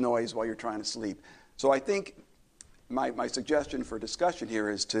listen to his noise while you're trying to sleep. So I think my suggestion for discussion here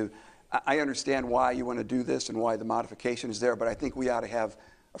is I understand why you want to do this and why the modification is there, but I think we ought to have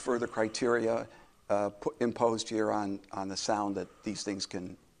a further criteria imposed here on the sound that these things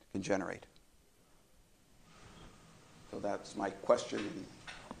can generate. So that's my question and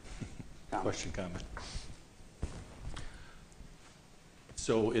comment. Question, comment.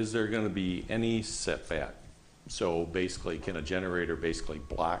 So is there going to be any setback? So basically, can a generator basically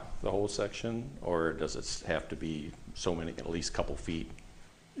block the whole section, or does it have to be so many, at least a couple feet?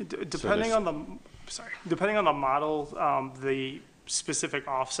 Depending on the model, the specific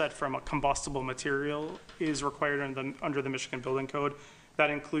offset from a combustible material is required under the Michigan Building Code. That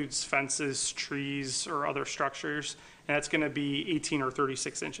includes fences, trees, or other structures, and that's going to be 18 or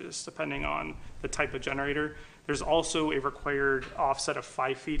 36 inches, depending on the type of generator. There's also a required offset of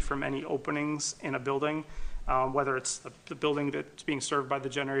 5 feet from any openings in a building, whether it's the building that's being served by the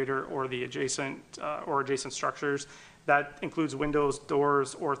generator or the adjacent structures. That includes windows,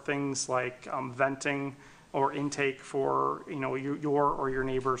 doors, or things like venting or intake for your or your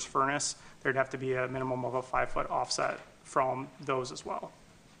neighbor's furnace. There'd have to be a minimum of a 5-foot offset from those as well.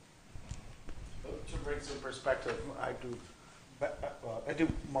 To bring some perspective, I do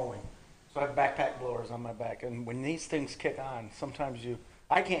mowing, so I have backpack blowers on my back, and when these things kick on, sometimes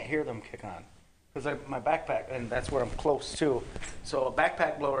I can't hear them kick on because my backpack, and that's where I'm close to. So a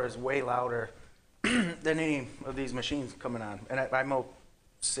backpack blower is way louder than any of these machines coming on. And I mow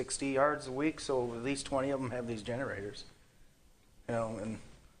 60 yards a week, so at least 20 of them have these generators. You know, and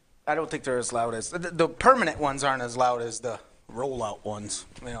I don't think they're as loud as, the permanent ones aren't as loud as the rollout ones,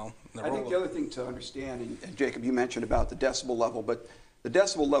 you know. I think the other thing to understand, and Jacob, you mentioned about the decibel level, but the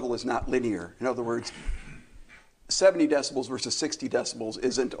decibel level is not linear. In other words, 70 decibels versus 60 decibels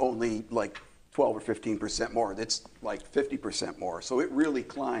isn't only like 12 or 15% more. It's like 50% more. So it really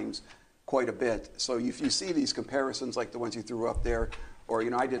climbs quite a bit. So if you see these comparisons like the ones you threw up there, or, you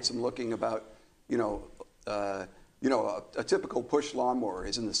know, I did some looking about, a typical push lawnmower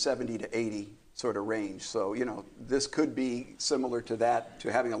is in the 70 to 80 sort of range. So, you know, this could be similar to that,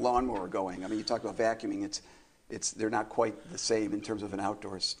 to having a lawnmower going. I mean, you talk about vacuuming, they're not quite the same in terms of an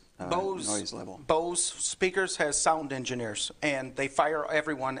outdoors noise level. Bose Speakers has sound engineers, and they fire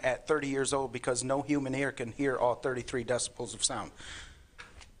everyone at 30 years old because no human ear can hear all 33 decibels of sound.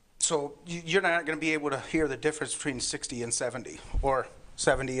 So you're not going to be able to hear the difference between 60 and 70, or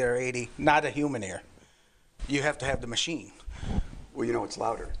 70 or 80, not a human ear. You have to have the machine. Well, you know, it's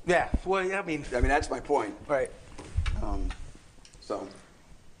louder. Yeah, well, I mean, that's my point. Right. So.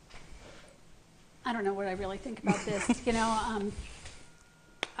 I don't know what I really think about this. You know,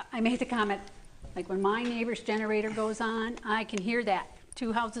 I made the comment, like when my neighbor's generator goes on, I can hear that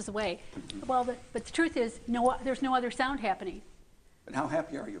 2 houses away. Well, but the truth is, there's no other sound happening. And how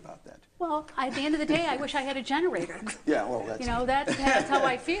happy are you about that? Well, at the end of the day, I wish I had a generator. Yeah, well, that's... You know, that's how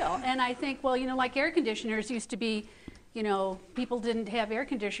I feel. And I think, well, you know, like air conditioners used to be, you know, people didn't have air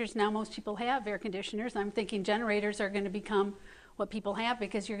conditioners. Now most people have air conditioners. I'm thinking generators are going to become what people have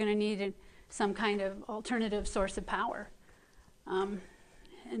because you're going to need some kind of alternative source of power.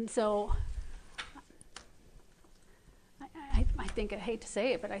 And so I think, I hate to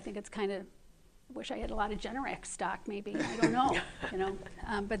say it, but I think it's kind of, I wish I had a lot of Generac stock maybe. I don't know, you know.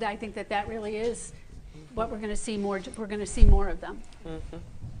 But I think that really is what we're going to see more. We're going to see more of them. Mm-hmm.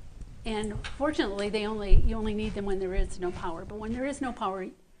 And fortunately, you only need them when there is no power. But when there is no power,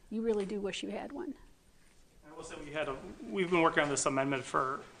 you really do wish you had one. I will say we've been working on this amendment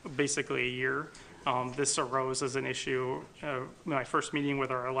for basically a year. This arose as an issue in my first meeting with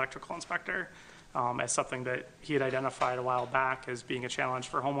our electrical inspector as something that he had identified a while back as being a challenge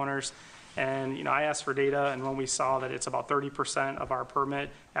for homeowners. And, you know, I asked for data, and when we saw that it's about 30% of our permit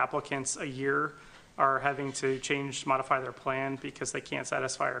applicants a year are having to modify their plan because they can't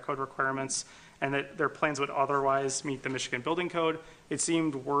satisfy our code requirements, and that their plans would otherwise meet the Michigan Building Code, it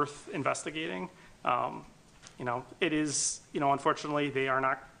seemed worth investigating. You know, it is, you know, unfortunately, they are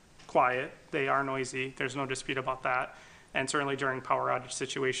not quiet. They are noisy. There's no dispute about that. And certainly during power outage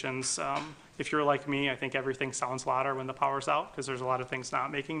situations, if you're like me, I think everything sounds louder when the power's out because there's a lot of things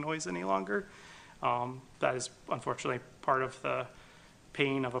not making noise any longer. That is unfortunately part of the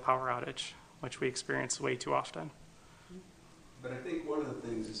pain of a power outage, which we experience way too often. But I think one of the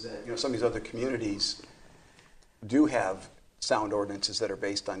things is that, you know, some of these other communities do have sound ordinances that are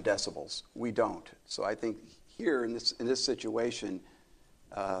based on decibels. We don't. So I think here in this situation,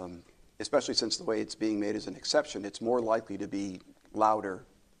 especially since the way it's being made as an exception, it's more likely to be louder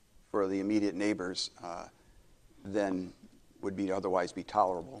for the immediate neighbors than would otherwise be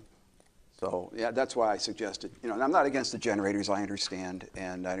tolerable. So yeah, that's why I suggested, you know, and I'm not against the generators, I understand,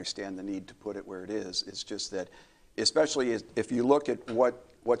 and I understand the need to put it where it is. It's just that, especially if you look at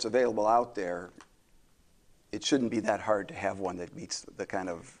what's available out there, it shouldn't be that hard to have one that meets the kind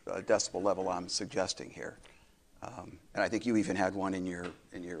of decibel level I'm suggesting here. And I think you even had one in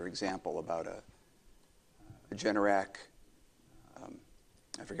your example about a Generac.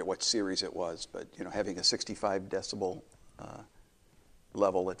 I forget what series it was, but you know, having a 65 decibel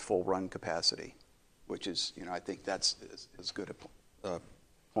level at full run capacity, which is, you know, I think that's as good a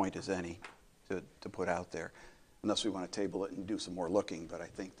point as any to put out there, unless we want to table it and do some more looking. But I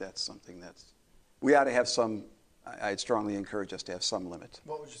think that's something we ought to have some. I'd strongly encourage us to have some limit.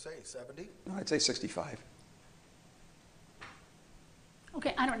 What would you say, 70? No, I'd say 65.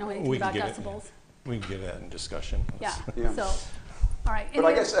 Okay, I don't know anything about decibels. We can get that in discussion. Yeah. Yeah. So, all right. But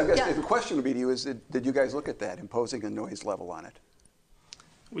I guess the question would be to you is, did you guys look at that, imposing a noise level on it?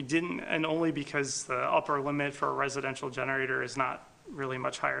 We didn't, and only because the upper limit for a residential generator is not really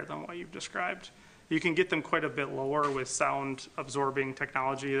much higher than what you've described. You can get them quite a bit lower with sound absorbing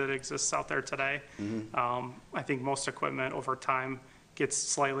technology that exists out there today. Mm-hmm. I think most equipment over time gets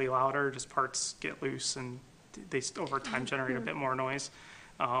slightly louder, just parts get loose and they over time generate a bit more noise.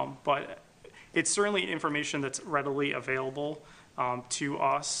 But it's certainly information that's readily available to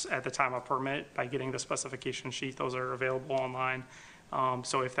us at the time of permit by getting the specification sheet. Those are available online.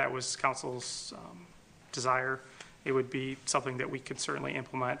 So if that was council's desire, it would be something that we could certainly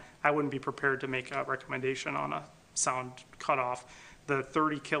implement. I wouldn't be prepared to make a recommendation on a sound cutoff. The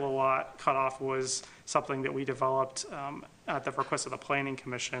 30 kilowatt cutoff was something that we developed at the request of the Planning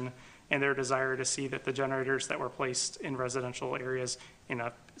Commission, and their desire to see that the generators that were placed in residential areas in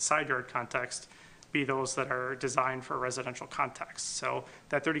a side yard context be those that are designed for residential context. So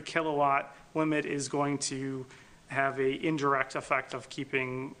that 30 kilowatt limit is going to have a indirect effect of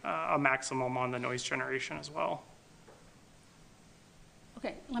keeping a maximum on the noise generation as well.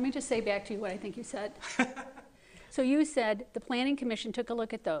 Okay, let me just say back to you what I think you said. So you said the Planning Commission took a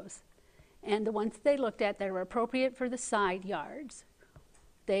look at those, and the ones they looked at that were appropriate for the side yards,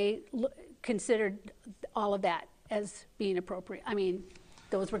 they considered all of that as being appropriate. I mean,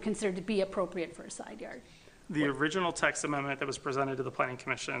 those were considered to be appropriate for a side yard. The original text amendment that was presented to the Planning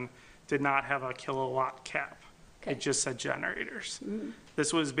Commission did not have a kilowatt cap. Okay. It just said generators. Mm-hmm.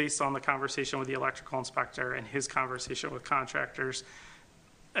 This was based on the conversation with the electrical inspector and his conversation with contractors.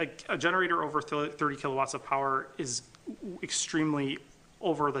 A generator over 30 kilowatts of power is extremely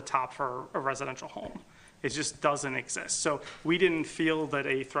over the top for a residential home. It just doesn't exist. So we didn't feel that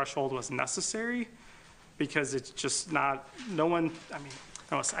a threshold was necessary because it's just not, no one, I mean,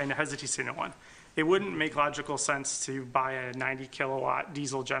 I hesitate to say no one. It wouldn't make logical sense to buy a 90 kilowatt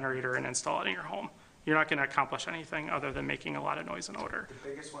diesel generator and install it in your home. You're not going to accomplish anything other than making a lot of noise and odor. The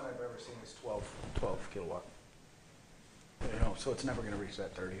biggest one I've ever seen is 12 kilowatt. You know, so it's never going to reach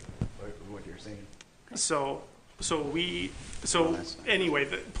that 30, what you're saying. So anyway,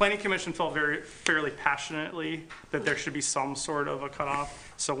 the Planning Commission felt fairly passionately that there should be some sort of a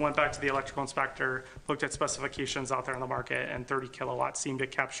cutoff. So went back to the electrical inspector, looked at specifications out there in the market, and 30 kilowatts seemed to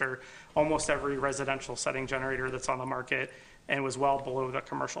capture almost every residential setting generator that's on the market and was well below the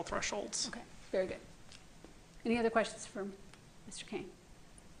commercial thresholds. Okay, very good. Any other questions for Mr. Kane?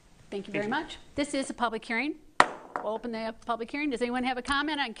 Thank you very much. This is a public hearing. We'll open the public hearing. Does anyone have a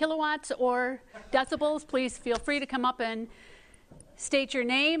comment on kilowatts or decibels? Please feel free to come up and state your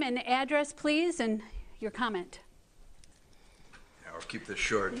name and address, please, and your comment. I'll keep this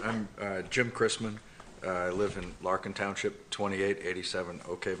short. I'm Jim Chrisman. I live in Larkin Township, 2887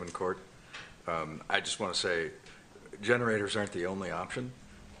 Oak Haven Court. I just want to say generators aren't the only option.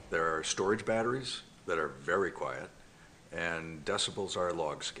 There are storage batteries that are very quiet, and decibels are a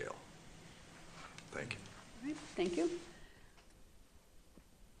log scale. Thank you. All right, thank you.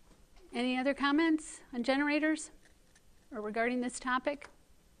 Any other comments on generators or regarding this topic?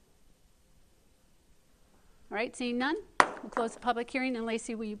 All right, seeing none, we'll close the public hearing. And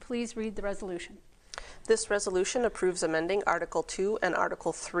Lacey, will you please read the resolution? This resolution approves amending Article 2 and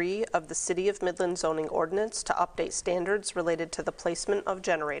Article 3 of the City of Midland zoning ordinance to update standards related to the placement of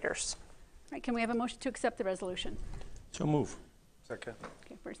generators. All right, can we have a motion to accept the resolution? So move. Second.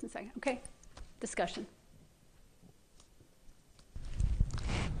 Okay, first and second. Okay, discussion.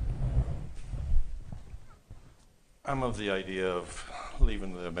 I'm of the idea of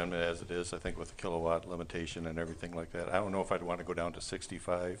leaving the amendment as it is, I think with the kilowatt limitation and everything like that. I don't know if I'd want to go down to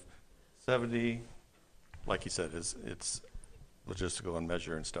 65, 70. Like you said, it's logistical and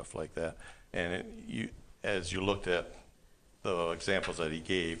measure and stuff like that. And as you looked at the examples that he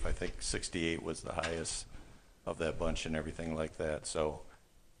gave, I think 68 was the highest of that bunch and everything like that. So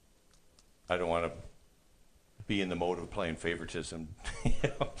I don't want to be in the mode of playing favoritism, you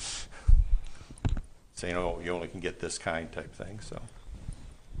know, saying, oh, you only can get this kind type thing. So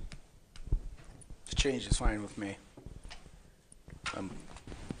The change is fine with me.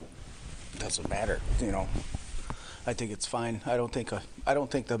 Doesn't matter, you know. I think it's fine. I don't think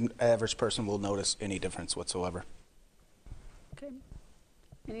the average person will notice any difference whatsoever. Okay.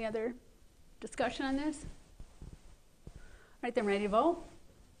 Any other discussion on this? All right, then ready to vote? All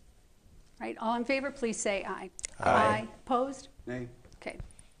right, all in favor, please say aye. Aye. Opposed? Nay. Okay.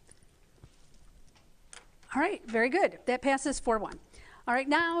 All right, very good. That passes 4-1. All right,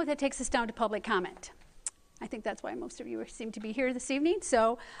 now that takes us down to public comment. I think that's why most of you seem to be here this evening.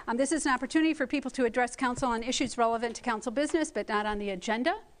 So this is an opportunity for people to address council on issues relevant to council business, but not on the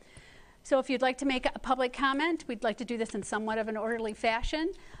agenda. So if you'd like to make a public comment, we'd like to do this in somewhat of an orderly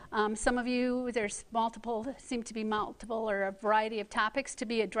fashion. Some of you, seem to be multiple or a variety of topics to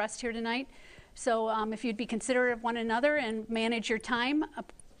be addressed here tonight. So if you'd be considerate of one another and manage your time,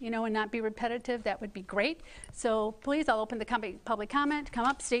 and not be repetitive, that would be great. So please, I'll open the public comment. Come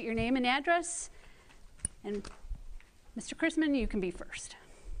up, state your name and address. And Mr. Chrisman, you can be first.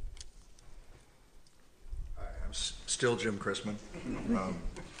 I'm still Jim Chrisman,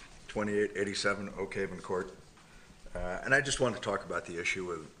 2887 Oak Haven Court. And I just want to talk about the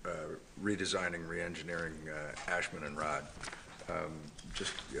issue of redesigning, re-engineering Ashman and Rod.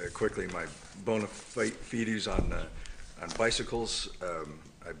 Just quickly, my bona fides on bicycles.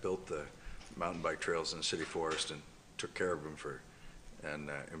 I built the mountain bike trails in the city forest and took care of them for and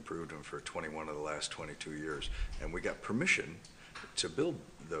improved them for 21 of the last 22 years. And we got permission to build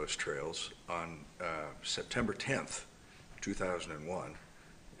those trails on September 10th, 2001.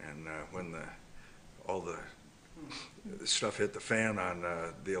 And when all the stuff hit the fan on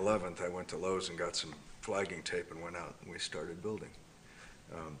the 11th, I went to Lowe's and got some flagging tape and went out and we started building.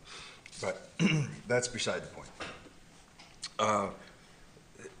 But that's beside the point.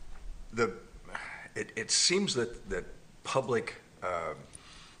 It seems that the public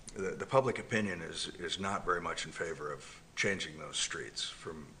opinion is not very much in favor of changing those streets,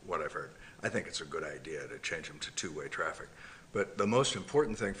 from what I've heard. I think it's a good idea to change them to two-way traffic. But the most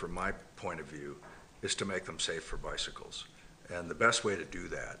important thing from my point of view is to make them safe for bicycles. And the best way to do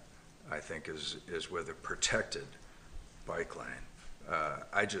that, I think, is with a protected bike lane.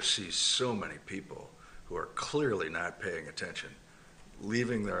 I just see so many people who are clearly not paying attention,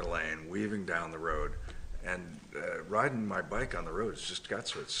 leaving their lane, weaving down the road, and riding my bike on the road has just got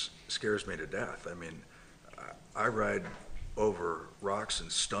so it scares me to death. I mean, I ride over rocks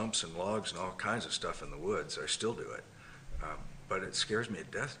and stumps and logs and all kinds of stuff in the woods. I still do it. But it scares me to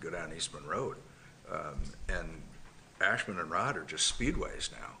death to go down Eastman Road. And Ashman and Rod are just speedways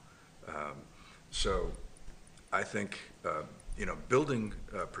now. So I think, building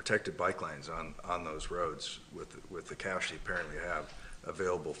protected bike lanes on those roads with the cash you apparently have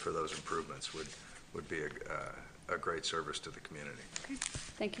available for those improvements would be a great service to the community. Okay.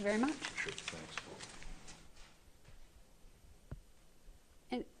 Thank you very much. Sure, thanks.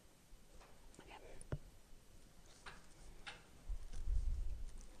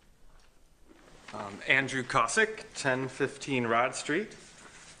 Andrew Kosick, 1015 Rod Street.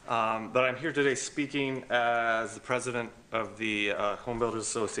 But I'm here today speaking as the president of the Home Builders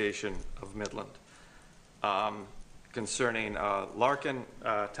Association of Midland concerning Larkin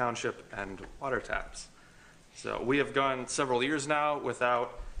Township and water taps. So we have gone several years now with a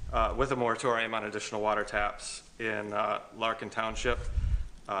moratorium on additional water taps in Larkin Township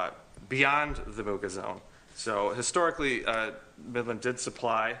beyond the MUGA zone. So historically, Midland did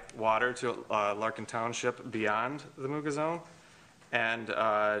supply water to Larkin Township beyond the MUGA zone, and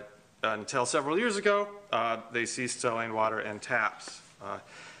until several years ago, they ceased selling water and taps.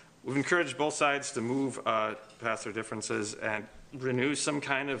 We've encouraged both sides to move past their differences and renew some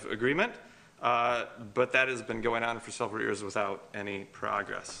kind of agreement, but that has been going on for several years without any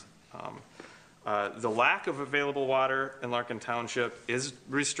progress. The lack of available water in Larkin Township is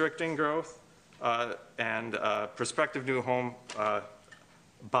restricting growth. And prospective new home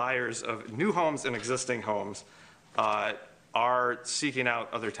buyers of new homes and existing homes are seeking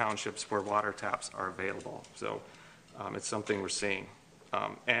out other townships where water taps are available. So it's something we're seeing.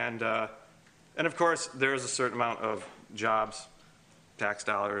 And of course, there is a certain amount of jobs, tax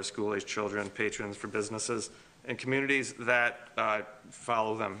dollars, school-age children, patrons for businesses and communities that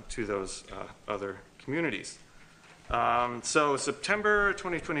follow them to those other communities. So September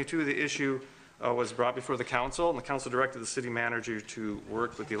 2022, the issue was brought before the council, and the council directed the city manager to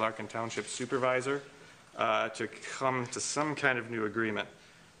work with the Larkin Township supervisor to come to some kind of new agreement.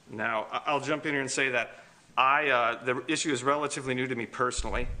 Now, I'll jump in here and say that the issue is relatively new to me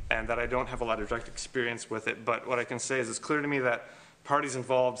personally, and that I don't have a lot of direct experience with it, but what I can say is it's clear to me that parties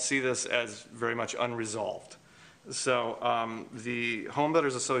involved see this as very much unresolved. So the Home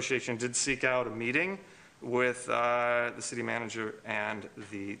Builders Association did seek out a meeting with the city manager and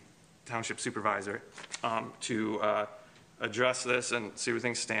the township supervisor to address this and see where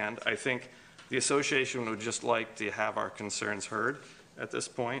things stand. I think the association would just like to have our concerns heard at this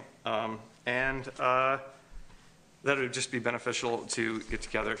point, and that it would just be beneficial to get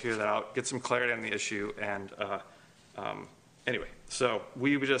together, hear that out, get some clarity on the issue, and anyway, so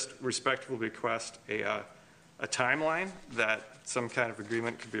we would just respectfully request a timeline that some kind of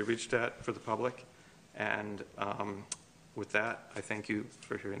agreement could be reached at for the public, and with that, I thank you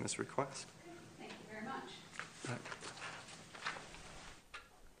for hearing this request. Thank you very much. Right.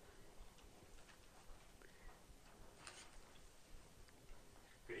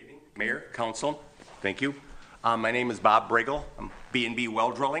 Good evening, Mayor, Council. Thank you. My name is Bob Briggle. I'm B&B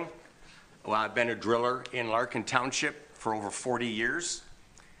Well Drilling. Well, I've been a driller in Larkin Township for over 40 years.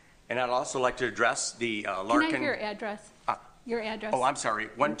 And I'd also like to address the Larkin... Can I have your address? Your address. Oh, I'm sorry.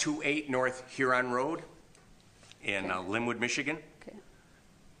 128 North Huron Road in Linwood, Michigan. Okay.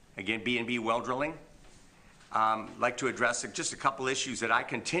 Again, B&B Well Drilling. Like to address just a couple issues that I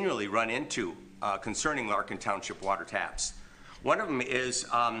continually run into concerning Larkin Township water taps. One of them is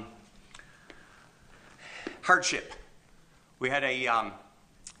hardship. We had a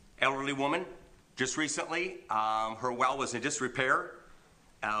elderly woman just recently. Her well was in disrepair,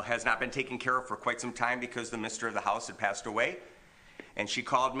 has not been taken care of for quite some time because the mister of the house had passed away. And she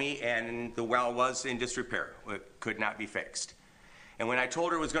called me, and the well was in disrepair. It could not be fixed. And when I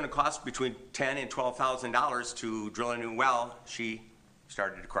told her it was going to cost between $10,000 and $12,000 to drill a new well, she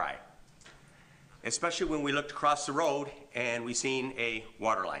started to cry. Especially when we looked across the road and we seen a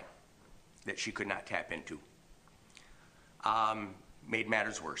water line that she could not tap into. Made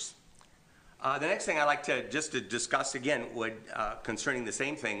matters worse. The next thing I'd like to discuss again concerning the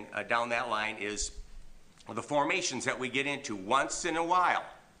same thing down that line is the formations that we get into once in a while.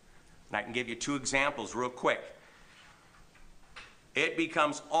 And I can give you 2 examples real quick. It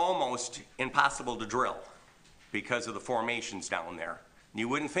becomes almost impossible to drill because of the formations down there. You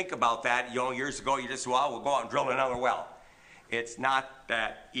wouldn't think about that, years ago. You just, well, we'll go out and drill another well. It's not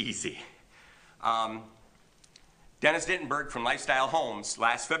that easy. Dennis Dittenberg from Lifestyle Homes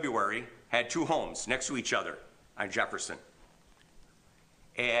last February had 2 homes next to each other on Jefferson.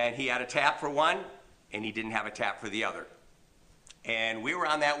 And he had a tap for one, and he didn't have a tap for the other. And we were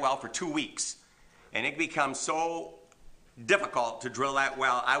on that well for 2 weeks. And it becomes so difficult to drill that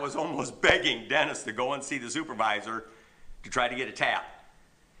well, I was almost begging Dennis to go and see the supervisor to try to get a tap.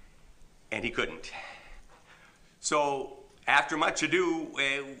 And he couldn't. So after much ado,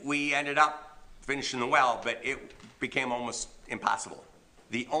 we ended up finishing the well, but it became almost impossible.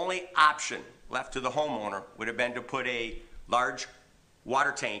 The only option left to the homeowner would have been to put a large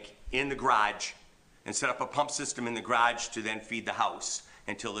water tank in the garage and set up a pump system in the garage to then feed the house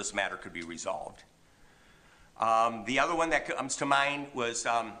until this matter could be resolved. The other one that comes to mind was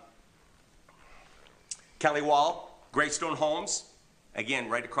Kelly Wall, Greystone Homes, again,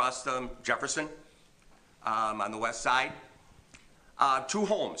 right across Jefferson on the west side. 2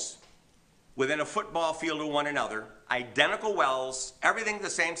 homes within a football field of one another, identical wells, everything the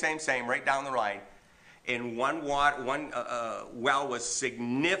same, right down the line. And one well was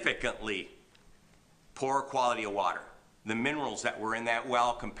significantly poor quality of water. The minerals that were in that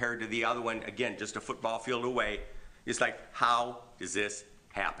well compared to the other one, again, just a football field away, it's like, how does this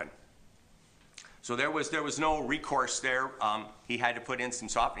happen? So there was no recourse there. He had to put in some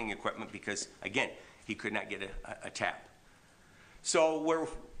softening equipment because, again, he could not get a tap. So we're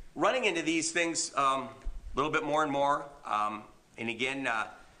running into these things a little bit more and more. And again,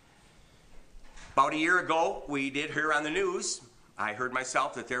 about a year ago, we did hear on the news, I heard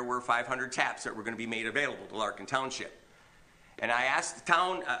myself that there were 500 taps that were going to be made available to Larkin Township. And I asked the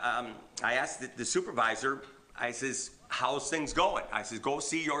town, I asked the supervisor, I says, how's things going? I says, go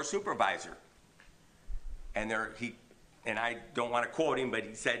see your supervisor. And I don't want to quote him, but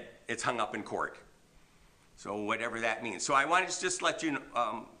he said, it's hung up in court. So whatever that means. So I wanted to just let you,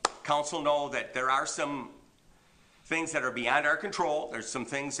 council, know that there are some things that are beyond our control. There's some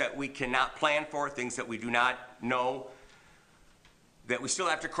things that we cannot plan for, things that we do not know, that we still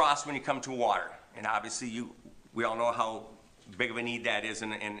have to cross when you come to water. And obviously, we all know how big of a need that is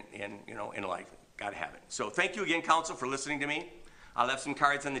in life. Got to have it. So thank you again, council, for listening to me. I'll have some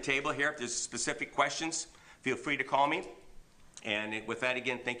cards on the table here. If there's specific questions, feel free to call me. And with that,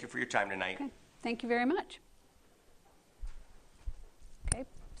 again, thank you for your time tonight. Okay. Thank you very much. Okay,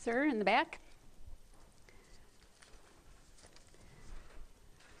 sir, in the back.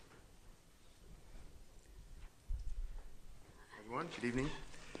 Everyone, good evening.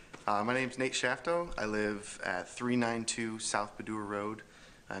 My name's Nate Shafto. I live at 392 South Padua Road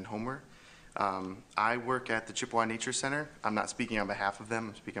in Homer. I work at the Chippewa Nature Center. I'm not speaking on behalf of them.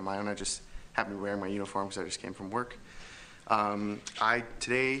 I'm speaking on my own. I just happen to be wearing my uniform because I just came from work. I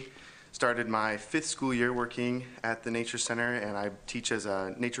today started my 5th school year working at the Nature Center, and I teach as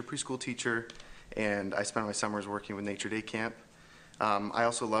a nature preschool teacher, and I spend my summers working with Nature Day Camp. I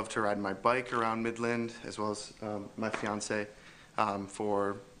also love to ride my bike around Midland, as well as my fiance,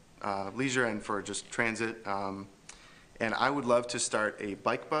 for leisure and for just transit. And I would love to start a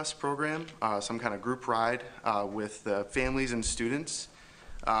bike bus program, some kind of group ride with the families and students.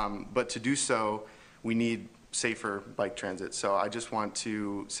 But to do so, we need safer bike transit. So I just want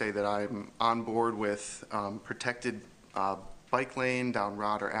to say that I'm on board with protected bike lane down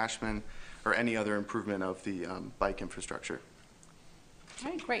Rod or Ashman, or any other improvement of the bike infrastructure. All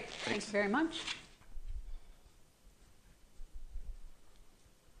right, great. Thanks very much.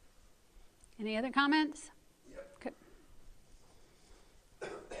 Any other comments? Yep. Okay.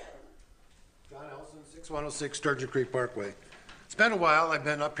 John Elson, 6106 Sturgeon Creek Parkway. It's been a while I've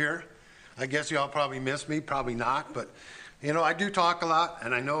been up here. I guess y'all probably miss me, probably not, but you know, I do talk a lot,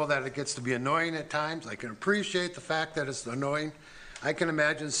 and I know that it gets to be annoying at times. I can appreciate the fact that it's annoying. I can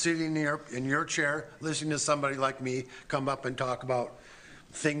imagine sitting here in your chair, listening to somebody like me come up and talk about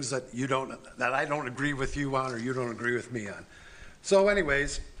things that I don't agree with you on, or you don't agree with me on. So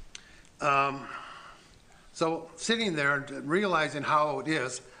anyways, So sitting there and realizing how it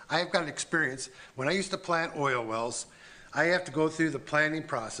is, I've got experience. When I used to plant oil wells, I have to go through the planning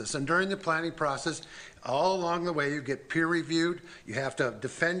process. And during the planning process, all along the way, you get peer reviewed. You have to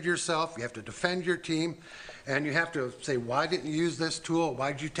defend yourself. You have to defend your team. And you have to say, why didn't you use this tool?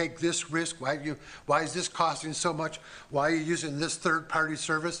 Why did you take this risk? Why is this costing so much? Why are you using this third-party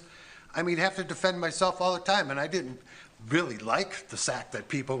service? I mean, I have to defend myself all the time. And I didn't really like the fact that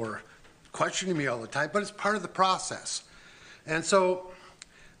people were questioning me all the time, but it's part of the process. And so,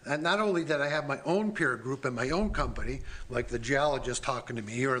 and not only did I have my own peer group and my own company, like the geologist talking to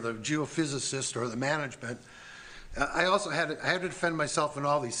me or the geophysicist or the management, I also had to defend myself in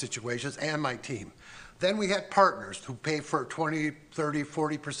all these situations and my team. Then we had partners who pay for 20, 30,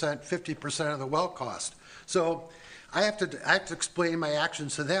 40%, 50% of the well cost. So I have to explain my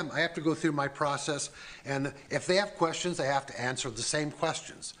actions to them. I have to go through my process, and if they have questions, I have to answer the same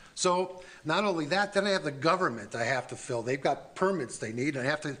questions. So not only that, then I have the government I have to fill. They've got permits they need, and I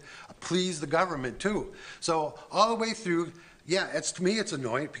have to please the government too. So all the way through, yeah, to me it's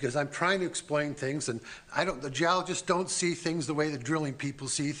annoying because I'm trying to explain things, and the geologists don't see things the way the drilling people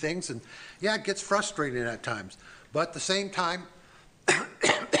see things, and yeah, it gets frustrating at times. But at the same time,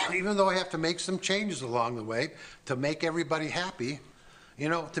 even though I have to make some changes along the way to make everybody happy, you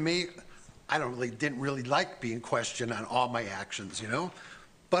know, to me, I didn't really like being questioned on all my actions, you know.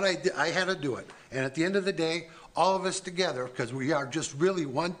 But I had to do it. And at the end of the day, all of us together, because we are just really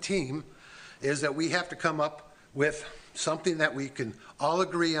one team, is that we have to come up with something that we can all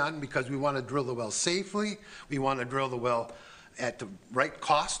agree on, because we want to drill the well safely. We want to drill the well at the right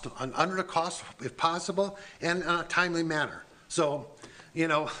cost, under the cost if possible, and in a timely manner. So, you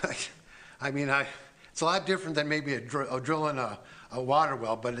know, I mean, it's a lot different than maybe drilling a water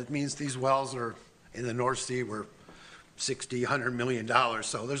well, but it means these wells are in the North Sea were $60, $100 million,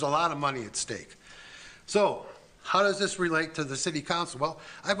 so there's a lot of money at stake. So how does this relate to the city council? Well,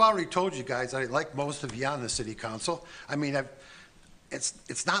 I've already told you guys I like most of you on the city council. I mean,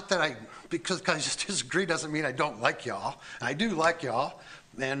 it's not that because I just disagree doesn't mean I don't like y'all. I do like y'all,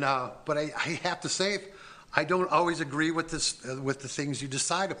 and but I have to say, I don't always agree with the things you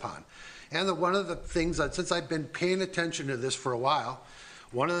decide upon. And one of the things that, since I've been paying attention to this for a while,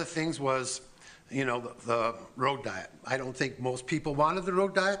 one of the things was, you know, the road diet. I don't think most people wanted the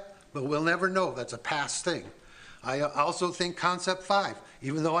road diet, but we'll never know. That's a past thing. I also think Concept 5,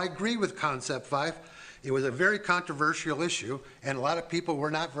 even though I agree with Concept 5, it was a very controversial issue, and a lot of people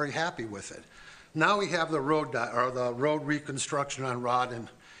were not very happy with it. Now we have the road diet, or the road reconstruction on Rod and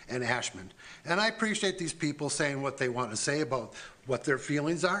Ashman. And I appreciate these people saying what they want to say about what their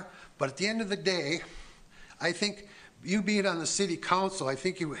feelings are, but at the end of the day, I think you being on the city council, I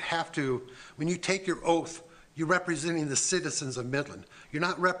think you have to, when you take your oath, you're representing the citizens of Midland. You're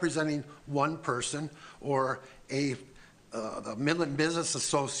not representing one person or the Midland Business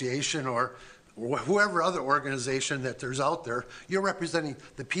Association or whoever other organization that there's out there. You're representing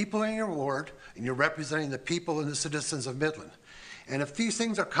the people in your ward, and you're representing the people and the citizens of Midland. And if these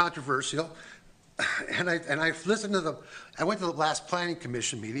things are controversial, and I've listened to I went to the last planning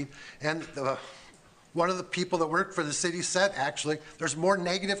commission meeting, and one of the people that worked for the city said, actually, there's more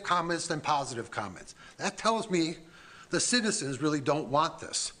negative comments than positive comments. That tells me the citizens really don't want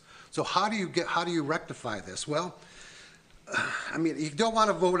this. So how do you rectify this? Well, I mean, you don't want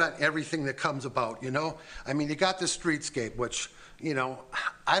to vote on everything that comes about, you know? I mean, you got this streetscape, which, you know,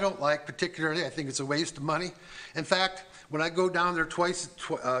 I don't like particularly. I think it's a waste of money. In fact, when I go down there twice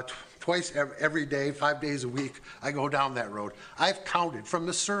every day, 5 days a week, I go down that road. I've counted from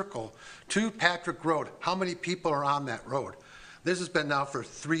the Circle to Patrick Road how many people are on that road. This has been now for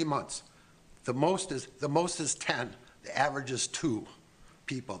 3 months. The most is 10. The average is 2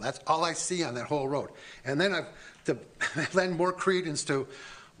 people. That's all I see on that whole road. And then to lend more credence to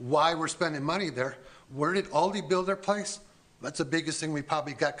why we're spending money there. Where did Aldi build their place? That's the biggest thing we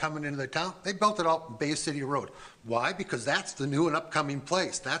probably got coming into the town. They built it out in Bay City Road. Why? Because that's the new and upcoming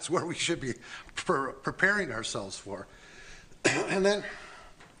place. That's where we should be preparing ourselves for. And then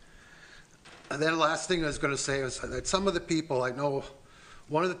the last thing I was going to say is that some of the people, I know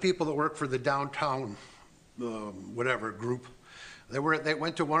one of the people that work for the downtown whatever group, they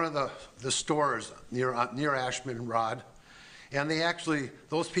went to one of the stores near Ashman and Rod, and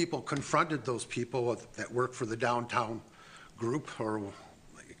those people confronted those people that work for the downtown group, or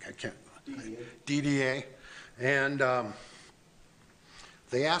I can't, DDA, and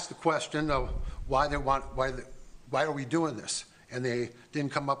they asked the question of why are we doing this? And they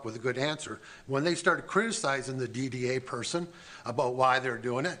didn't come up with a good answer. When they started criticizing the DDA person about why they're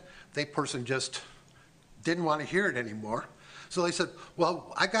doing it, that person just didn't want to hear it anymore. So they said,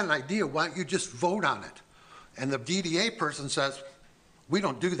 well, I got an idea. Why don't you just vote on it? And the DDA person says, we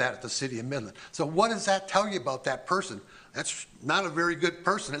don't do that at the city of Midland. So what does that tell you about that person? That's not a very good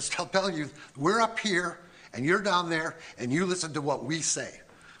person. It's telling you, we're up here and you're down there and you listen to what we say.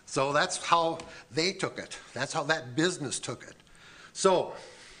 So that's how they took it. That's how that business took it. So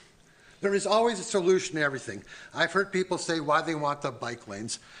there is always a solution to everything. I've heard people say why they want the bike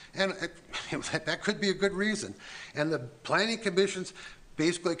lanes, and that could be a good reason. And the planning commissions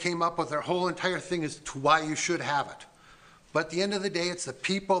basically came up with their whole entire thing as to why you should have it. But at the end of the day, it's the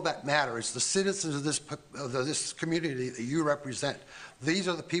people that matter. It's the citizens of this community that you represent. These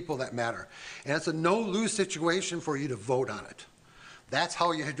are the people that matter. And it's a no-lose situation for you to vote on it. That's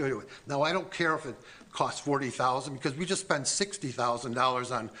how you do it. Now, I don't care if it costs $40,000 because we just spent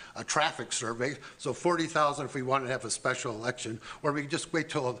 $60,000 on a traffic survey. So $40,000 if we want to have a special election, or we just wait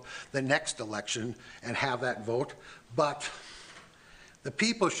till the next election and have that vote. But the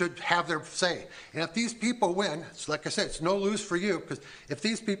people should have their say. And if these people win, it's like I said, it's no lose for you, because if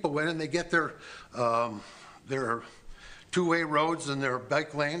these people win and they get their two-way roads and their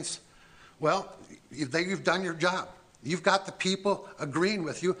bike lanes, well, you've done your job. You've got the people agreeing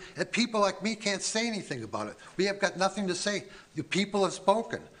with you, and people like me can't say anything about it. We have got nothing to say. The people have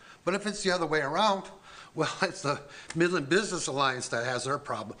spoken. But if it's the other way around, well, it's the Midland Business Alliance that has their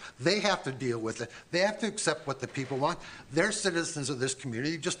problem. They have to deal with it. They have to accept what the people want. They're citizens of this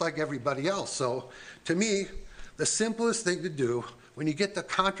community just like everybody else. So to me, the simplest thing to do when you get the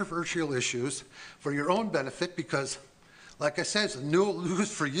controversial issues for your own benefit, because like I said, it's a no lose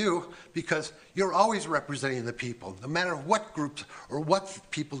for you because you're always representing the people. No matter what groups or what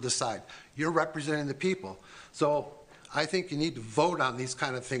people decide, you're representing the people. So I think you need to vote on these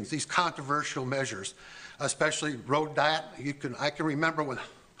kind of things, these controversial measures, especially road diet. I can remember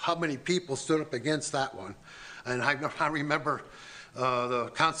how many people stood up against that one. And I remember the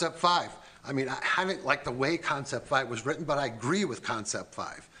Concept 5. I mean, I didn't like the way Concept 5 was written, but I agree with Concept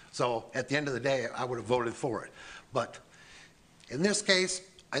 5. So at the end of the day, I would have voted for it. But in this case,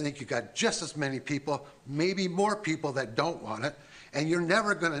 I think you got just as many people, maybe more people that don't want it, and you're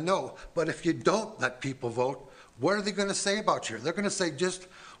never going to know. But if you don't let people vote, what are they going to say about you? They're going to say just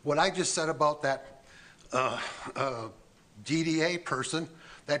what I just said about that DDA person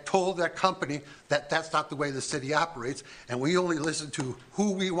that told that company that that's not the way the city operates, and we only listen to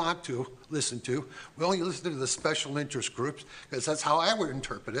who we want to listen to. We only listen to the special interest groups, because that's how I would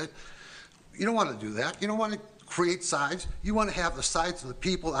interpret it. You don't want to do that. You don't want to create sides. You want to have the sides of the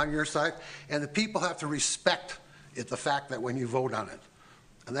people on your side, and the people have to respect it, the fact that when you vote on it.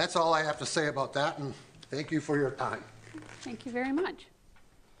 And that's all I have to say about that, and thank you for your time. Thank you very much.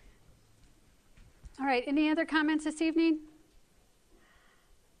 All right, any other comments this evening?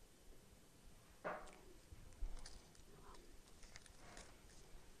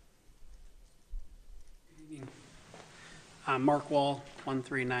 Good evening. Mark Wall,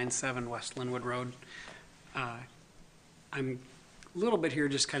 1397 West Linwood Road. I'm a little bit here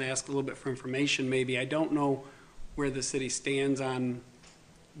just kind of ask a little bit for information maybe. I don't know where the city stands on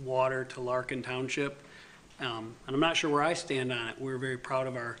water to Larkin Township, and I'm not sure where I stand on it. We're very proud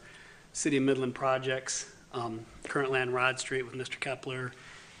of our City of Midland projects, currently on Rod Street with Mr. Kepler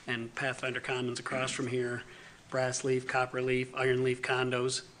and Pathfinder Commons across from here, Brass Leaf, Copper Leaf, Iron Leaf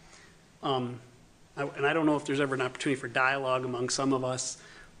condos. And I don't know if there's ever an opportunity for dialogue among some of us,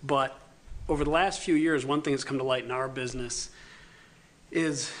 but over the last few years, one thing that's come to light in our business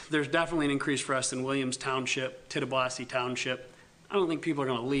is there's definitely an increase for us in Williams Township, Tittabawassee Township. I don't think people are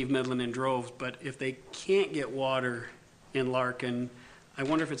going to leave Midland in droves, but if they can't get water in Larkin, I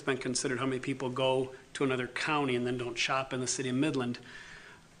wonder if it's been considered how many people go to another county and then don't shop in the city of Midland.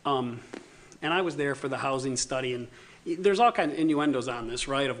 And I was there for the housing study, and there's all kinds of innuendos on this,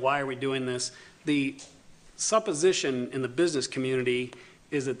 right, of why are we doing this. The supposition in the business community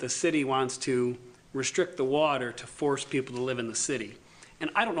is that the city wants to restrict the water to force people to live in the city. And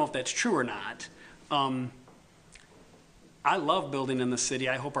I don't know if that's true or not. I love building in the city.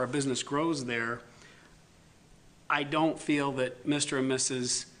 I hope our business grows there. I don't feel that Mr. and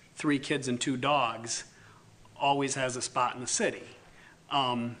Mrs. 3 kids and 2 dogs always has a spot in the city.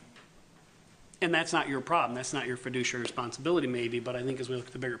 And that's not your problem. That's not your fiduciary responsibility maybe, but I think as we look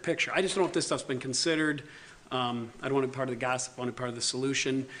at the bigger picture, I just don't know if this stuff's been considered. I don't want to be part of the gossip, I want to be part of the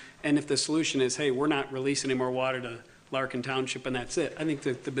solution. And if the solution is, hey, we're not releasing any more water to Larkin Township and that's it, I think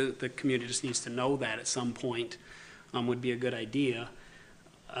that the community just needs to know that at some point would be a good idea.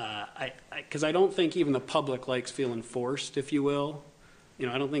 Because I don't think even the public likes feeling forced, if you will. You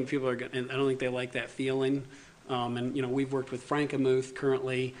know, I don't think people are going, I don't think they like that feeling. And, you know, we've worked with Frankenmuth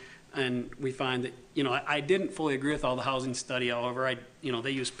currently, and we find that, you know, I didn't fully agree with all the housing study, however,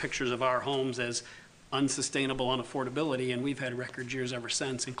 they use pictures of our homes as unsustainable unaffordability, and we've had record years ever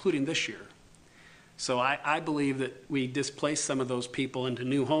since, including this year. So I believe that we displace some of those people into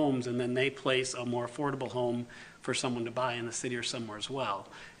new homes, and then they place a more affordable home for someone to buy in the city or somewhere as well.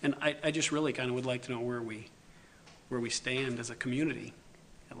 And I just really kind of would like to know where we stand as a community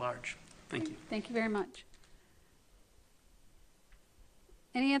at large. Thank you. Thank you very much.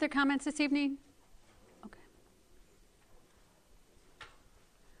 Any other comments this evening? Okay.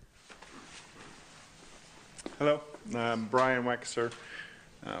 Hello, I'm Brian Wexler,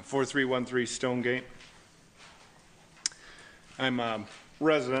 4313 Stonegate. I'm a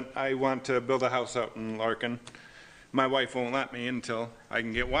resident. I want to build a house out in Larkin. My wife won't let me until I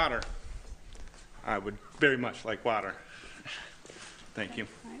can get water. I would very much like water. Thank you.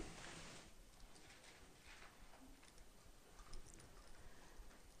 All right.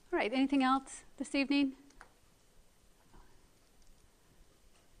 All right, anything else this evening?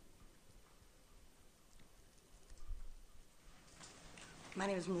 My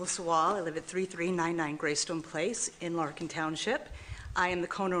name is Melissa Wall. I live at 3399 Greystone Place in Larkin Township. I am the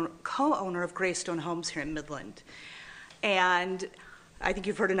co-owner of Greystone Homes here in Midland. And I think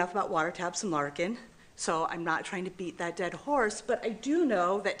you've heard enough about water taps in Larkin, so I'm not trying to beat that dead horse, but I do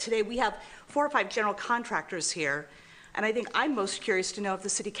know that today we have 4 or 5 general contractors here, and I think I'm most curious to know if the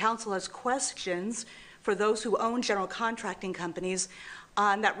City Council has questions for those who own general contracting companies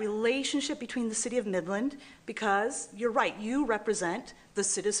on that relationship between the City of Midland, because you're right, you represent the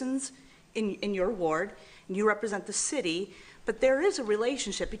citizens in your ward, and you represent the city, but there is a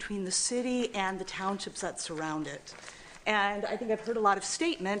relationship between the city and the townships that surround it. And I think I've heard a lot of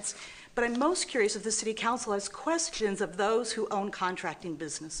statements, but I'm most curious if the City Council has questions of those who own contracting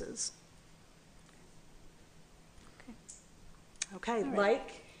businesses. Okay,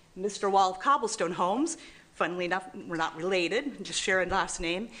 like Mr. Wall of Cobblestone Homes, funnily enough, we're not related, just share a last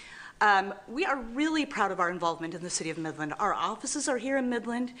name. We are really proud of our involvement in the City of Midland. Our offices are here in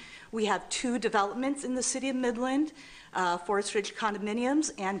Midland. We have 2 developments in the City of Midland, Forest Ridge condominiums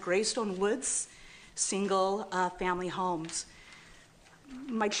and Greystone Woods single family homes.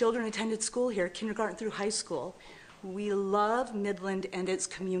 My children attended school here, kindergarten through high school. We love Midland and its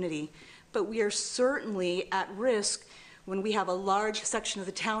community, but we are certainly at risk when we have a large section of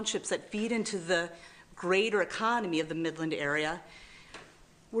the townships that feed into the greater economy of the Midland area,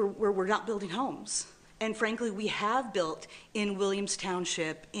 where we're not building homes. And frankly, we have built in Williams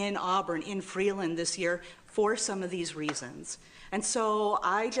Township, in Auburn, in Freeland this year for some of these reasons. And so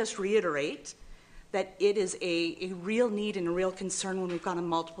I just reiterate that it is a real need and a real concern when we've gone on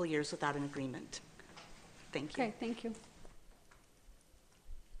multiple years without an agreement. Thank you. Okay, thank you.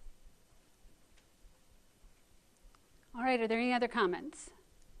 All right, are there any other comments?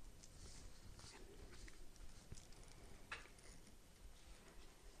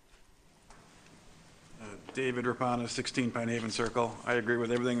 David Rapana, 16 Pine Haven Circle. I agree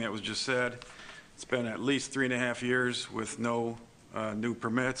with everything that was just said. It's been at least 3.5 years with no new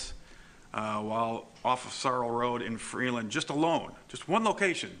permits. While off of Sorrel Road in Freeland, just alone, just one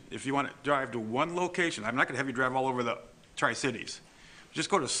location. If you want to drive to one location, I'm not going to have you drive all over the Tri-Cities. Just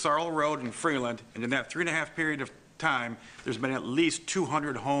go to Sorrel Road in Freeland, and in that 3.5 period of time, there's been at least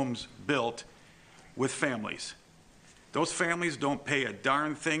 200 homes built with families. Those families don't pay a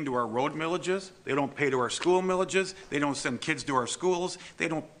darn thing to our road millages. They don't pay to our school millages. They don't send kids to our schools. They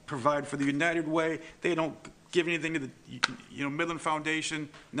don't provide for the United Way. They don't give anything to the Midland Foundation,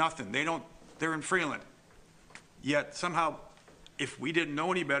 nothing. They're in Freeland. Yet somehow, if we didn't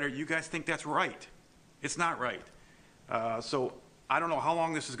know any better, you guys think that's right. It's not right. So I don't know how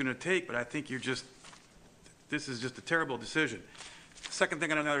long this is going to take, but I think this is just a terrible decision. Second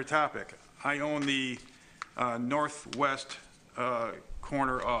thing on another topic, I own the northwest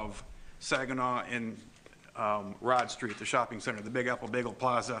corner of Saginaw and Rod Street, the shopping center, the Big Apple Bagel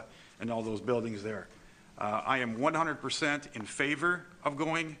Plaza, and all those buildings there. I am 100% in favor of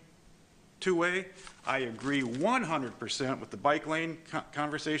going two-way. I agree 100% with the bike lane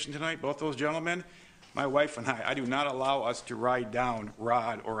conversation tonight, both those gentlemen. My wife and I do not allow us to ride down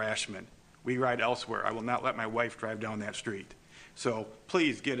Rod or Ashman. We ride elsewhere. I will not let my wife drive down that street. So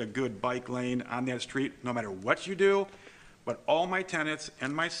please get a good bike lane on that street, no matter what you do. But all my tenants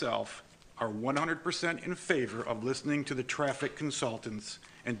and myself are 100% in favor of listening to the traffic consultants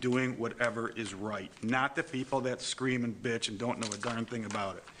and doing whatever is right, not the people that scream and bitch and don't know a darn thing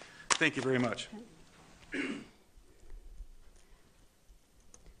about it. Thank you very much.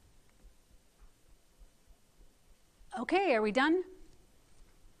 Okay, are we done?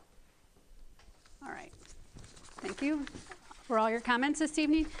 All right. Thank you for all your comments this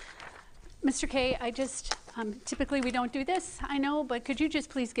evening. Mr. Kay, I just Typically, we don't do this, I know, but could you just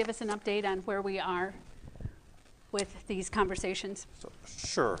please give us an update on where we are with these conversations?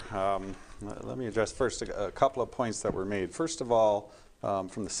 Sure. Let me address first a couple of points that were made. First of all,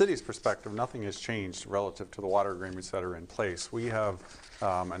 from the city's perspective, nothing has changed relative to the water agreements that are in place. We have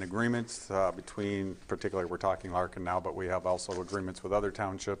an agreement between, particularly we're talking Larkin now, but we have also agreements with other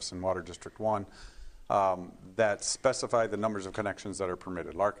townships in Water District 1 that specify the numbers of connections that are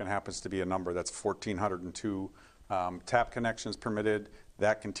permitted. Larkin happens to be a number that's 1,402 tap connections permitted.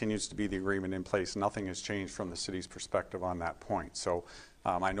 That continues to be the agreement in place. Nothing has changed from the city's perspective on that point. So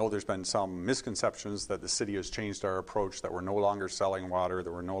I know there's been some misconceptions that the city has changed our approach, that we're no longer selling water,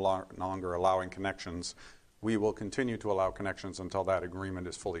 that we're no longer allowing connections. We will continue to allow connections until that agreement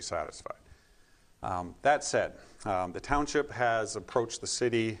is fully satisfied. That said, the township has approached the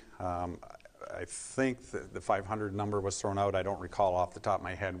city. I think the 500 number was thrown out. I don't recall off the top of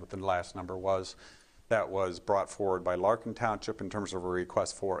my head what the last number was. That was brought forward by Larkin Township in terms of a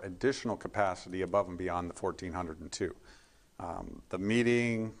request for additional capacity above and beyond the 1,402. The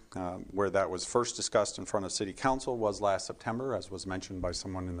meeting where that was first discussed in front of City Council was last September, as was mentioned by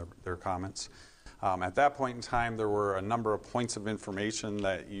someone in their comments. At that point in time, there were a number of points of information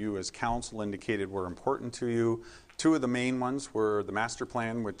that you as council indicated were important to you. Two of the main ones were the master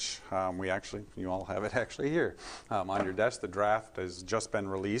plan, which you all have it actually here on your desk. The draft has just been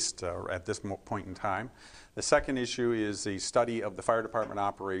released at this point in time. The second issue is the study of the fire department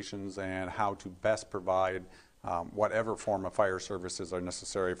operations and how to best provide whatever form of fire services are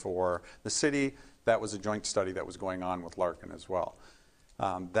necessary for the city. That was a joint study that was going on with Larkin as well.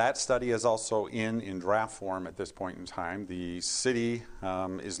 That study is also in draft form at this point in time. The city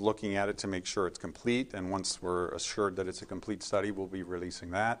is looking at it to make sure it's complete, and once we're assured that it's a complete study, we'll be releasing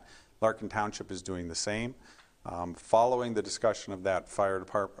that. Larkin Township is doing the same. Following the discussion of that fire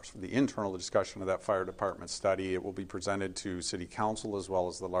department, the internal discussion of that fire department study, it will be presented to City Council as well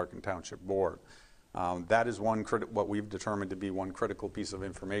as the Larkin Township Board. That is what we've determined to be one critical piece of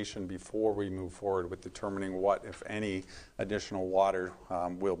information before we move forward with determining what, if any, additional water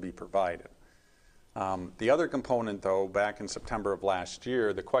will be provided. The other component, though, back in September of last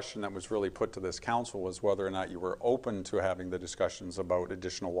year, the question that was really put to this council was whether or not you were open to having the discussions about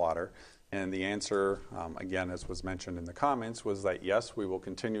additional water. And the answer, again, as was mentioned in the comments, was that yes, we will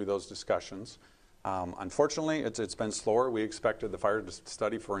continue those discussions. Unfortunately, it's been slower. We expected the fire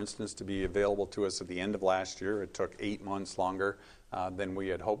study, for instance, to be available to us at the end of last year. It took 8 months longer than we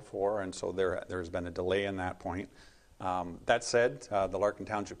had hoped for, and so there's been a delay in that point. That said, the Larkin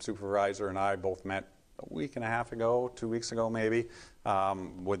Township Supervisor and I both met a week and a half ago, 2 weeks ago maybe,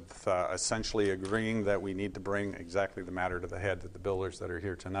 with essentially agreeing that we need to bring exactly the matter to the head that the builders that are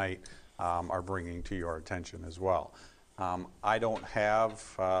here tonight are bringing to your attention as well. I don't have,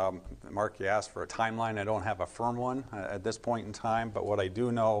 Mark, you asked for a timeline. I don't have a firm one at this point in time, but what I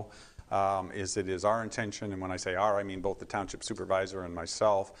do know is it is our intention, and when I say our, I mean both the Township Supervisor and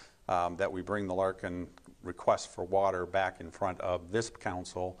myself, that we bring the Larkin request for water back in front of this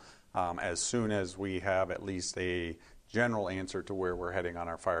council as soon as we have at least a general answer to where we're heading on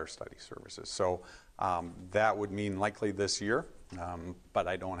our fire study services. So that would mean likely this year. But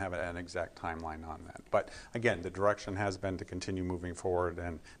I don't have an exact timeline on that. But again, the direction has been to continue moving forward,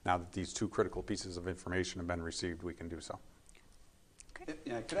 and now that these two critical pieces of information have been received, we can do so. Okay.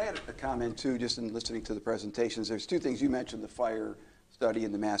 Yeah, could I add a comment too, just in listening to the presentations? There's two things. You mentioned the fire study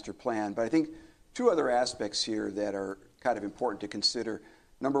and the master plan, but I think two other aspects here that are kind of important to consider.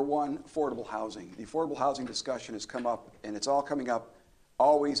 Number one, affordable housing. The affordable housing discussion has come up, and it's all coming up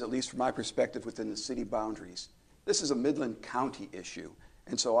always, at least from my perspective, within the city boundaries. This is a Midland County issue,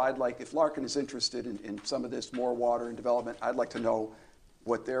 and so I'd like, if Larkin is interested in some of this more water and development, I'd like to know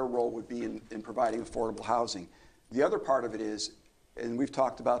what their role would be in providing affordable housing. The other part of it is, and we've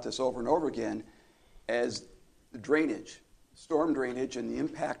talked about this over and over again, as the drainage, storm drainage and the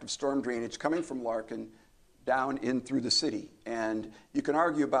impact of storm drainage coming from Larkin down in through the city. And you can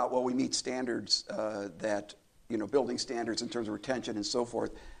argue about, well, we meet standards building standards in terms of retention and so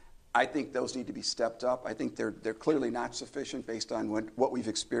forth. I think those need to be stepped up. I think they're clearly not sufficient based on what we've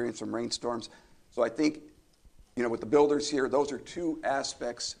experienced from rainstorms. So I think, with the builders here, those are two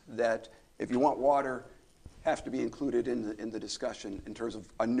aspects that, if you want water, have to be included in the discussion in terms of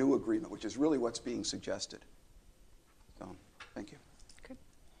a new agreement, which is really what's being suggested. So, thank you.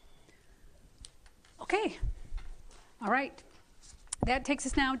 Okay. All right. That takes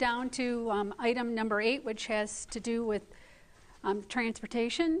us now down to item number 8, which has to do with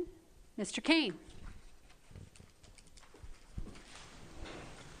transportation. Mr. Kane.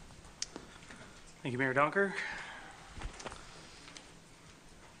 Thank you, Mayor Dunker.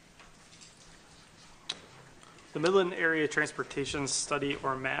 The Midland Area Transportation Study,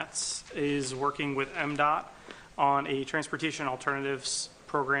 or MATS, is working with MDOT on a Transportation Alternatives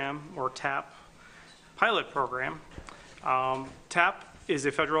Program, or TAP, pilot program. TAP is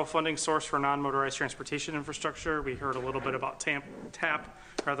a federal funding source for non-motorized transportation infrastructure. We heard a little bit about TAP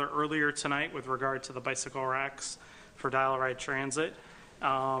rather earlier tonight with regard to the bicycle racks for dial-a-ride transit.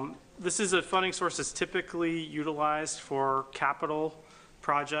 This is a funding source that's typically utilized for capital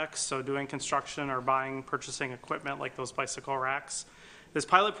projects, so doing construction or purchasing equipment like those bicycle racks. This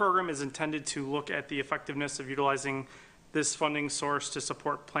pilot program is intended to look at the effectiveness of utilizing this funding source to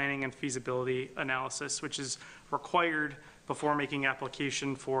support planning and feasibility analysis, which is required before making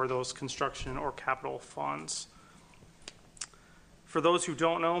application for those construction or capital funds. For those who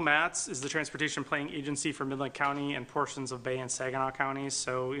don't know, MATS is the Transportation Planning Agency for Midland County and portions of Bay and Saginaw counties,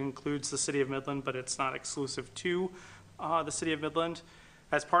 so it includes the city of Midland, but it's not exclusive to the city of Midland.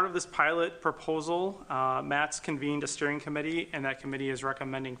 As part of this pilot proposal, MATS convened a steering committee, and that committee is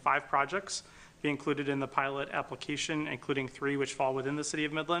recommending 5 projects be included in the pilot application, including 3 which fall within the city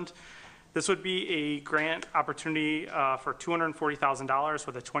of Midland. This would be a grant opportunity for $240,000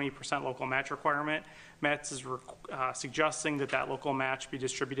 with a 20% local match requirement. MATS is suggesting that that local match be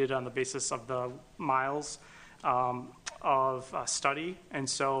distributed on the basis of the miles of study. And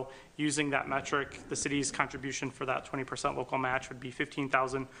so using that metric, the city's contribution for that 20% local match would be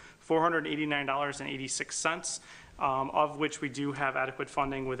 $15,489.86, of which we do have adequate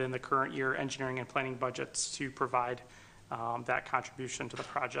funding within the current year engineering and planning budgets to provide that contribution to the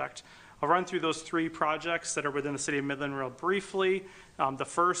project. I'll run through those 3 projects that are within the city of Midland real briefly. The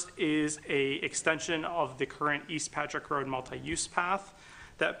first is a extension of the current East Patrick Road multi-use path.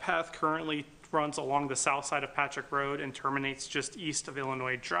 That path currently runs along the south side of Patrick Road and terminates just east of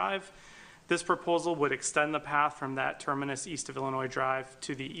Illinois Drive. This proposal would extend the path from that terminus east of Illinois Drive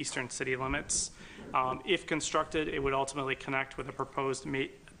to the eastern city limits. If constructed, it would ultimately connect with a proposed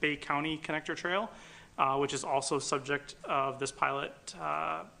Bay County connector trail, which is also subject of this pilot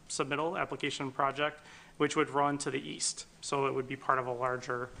submittal application project, which would run to the east. So it would be part of a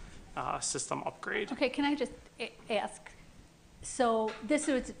larger system upgrade. Okay, can I just ask? So this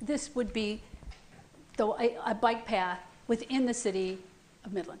would be a bike path within the city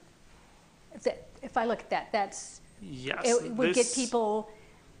of Midland. If I look at that, that's yes. It would get people.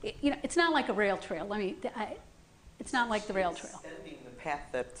 It's not like a rail trail. It's not like the rail trail. Extending the path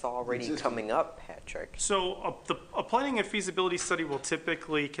that's already coming up, Patrick. So a planning and feasibility study will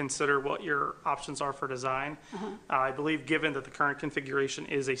typically consider what your options are for design. I believe given that the current configuration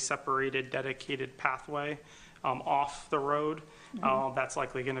is a separated, dedicated pathway off the road, that's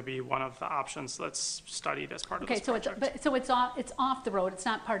likely going to be one of the options that's studied as part of this project. So it's off the road. It's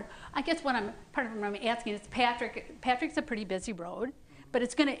not part of. I guess what I'm asking is Patrick's a pretty busy road. But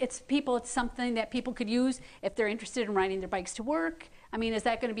it's something that people could use if they're interested in riding their bikes to work. I mean, is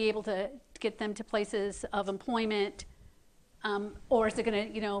that going to be able to get them to places of employment, or is it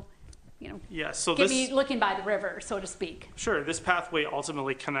going to, yeah, so get me looking by the river, so to speak? Sure. This pathway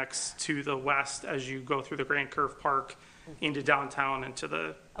ultimately connects to the west as you go through the Grand Curve Park into downtown and to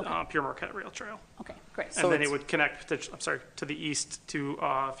the Pure Marquette Rail Trail. Okay, great. And then it would connect to the east to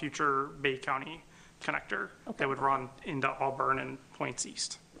future Bay County connector that would run into Auburn and points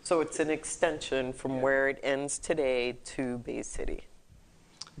east. So it's an extension from where it ends today to Bay City.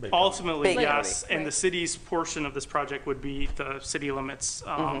 Ultimately, yes, and the city's portion of this project would be the city limits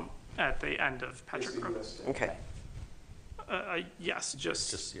at the end of Patrick Road. Okay. Yes,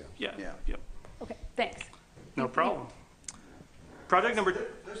 yeah. Okay, thanks. No problem. Project number.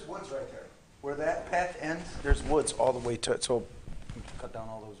 There's woods right there. Where that path ends, there's woods all the way to it. So cut down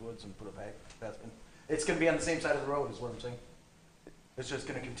all those woods and put a path. It's going to be on the same side of the road, is what I'm saying. It's just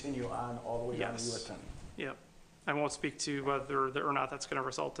going to continue on all the way down to US 10. Yep. I won't speak to whether or not that's going to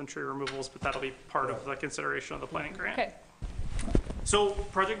result in tree removals, but that'll be part of the consideration of the planning grant. Okay. So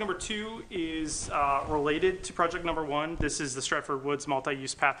project number 2 is related to project number 1. This is the Stratford Woods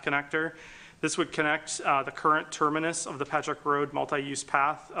multi-use path connector. This would connect the current terminus of the Patrick Road multi-use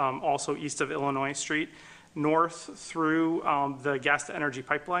path, also east of Illinois Street, north through the gas to energy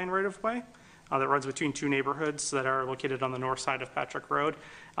pipeline right-of-way. That runs between 2 neighborhoods that are located on the north side of Patrick Road,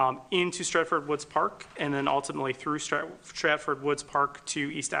 into Stratford Woods Park, and then ultimately through Stratford Woods Park to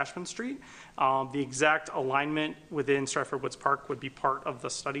East Ashman Street. The exact alignment within Stratford Woods Park would be part of the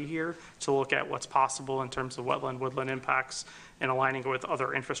study here to look at what's possible in terms of wetland, woodland impacts, and aligning with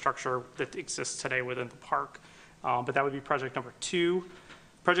other infrastructure that exists today within the park. But that would be project number 2.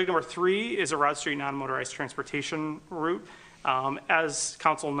 Project number 3 is a Rod Street non-motorized transportation route. As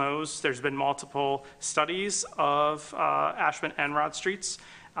council knows, there's been multiple studies of Ashman and Rod Streets.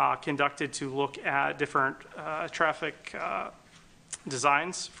 conducted to look at different traffic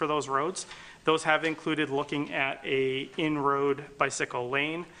designs for those roads. Those have included looking at a in-road bicycle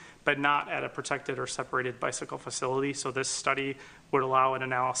lane, but not at a protected or separated bicycle facility. So this study would allow an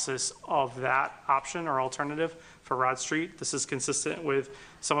analysis of that option or alternative for Rod Street. This is consistent with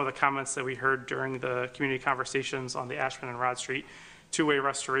some of the comments that we heard during the community conversations on the Ashman and Rod Street two-way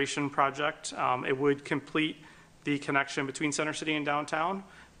restoration project. It would complete the connection between Center City and downtown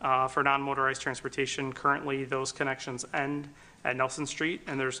for non-motorized transportation. Currently, those connections end at Nelson Street,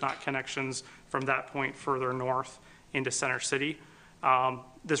 and there's not connections from that point further north into Center City.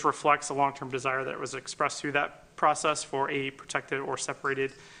 This reflects a long-term desire that was expressed through that process for a protected or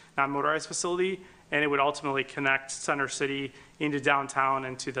separated non-motorized facility, and it would ultimately connect Center City into downtown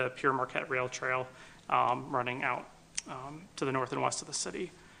and to the Pure Marquette Rail Trail running out to the north and west of the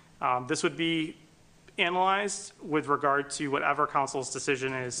city. This would be analyzed with regard to whatever council's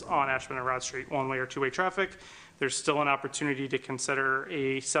decision is on Ashman and Rod Street, one-way or two-way traffic. There's still an opportunity to consider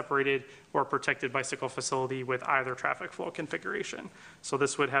a separated or protected bicycle facility with either traffic flow configuration. So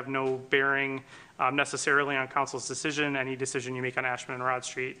this would have no bearing necessarily on council's decision. Any decision you make on Ashman and Rod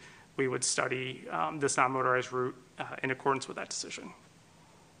Street, we would study this non-motorized route in accordance with that decision.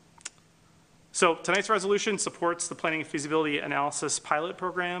 So tonight's resolution supports the planning and feasibility analysis pilot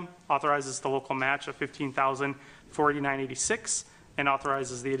program, authorizes the local match of $15,489.86, and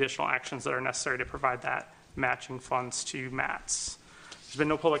authorizes the additional actions that are necessary to provide that matching funds to MATS. There's been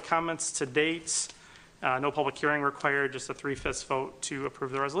no public comments to date, no public hearing required, just a 3/5 vote to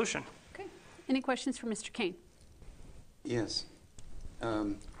approve the resolution. Okay. Any questions for Mr. Kane? Yes.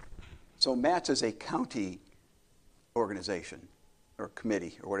 So MATS is a county organization or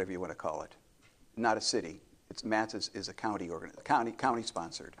committee or whatever you want to call it, not a city. MATS is a county county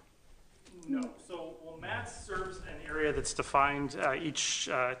sponsored. No. So, MATS serves an area that's defined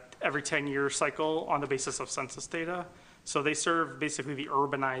every 10-year cycle on the basis of census data. So they serve basically the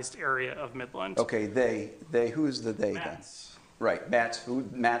urbanized area of Midland. Okay, who's the they MATS. then? Right, MATS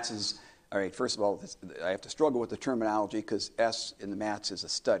is, all right, first of all, I have to struggle with the terminology because S in the MATS is a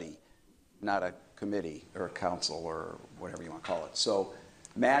study, not a committee or a council or whatever you want to call it. So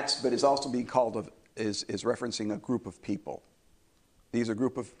MATS, but is also being called, is referencing a group of people. These are a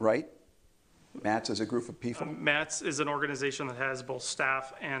group of, right? MATS is a group of people? MATS is an organization that has both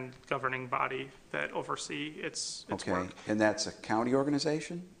staff and governing body that oversee its okay, work. And that's a county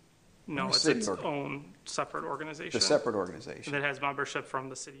organization? No, it's its own separate organization. The separate organization. And it has membership from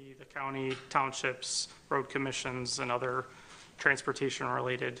the city, the county, townships, road commissions, and other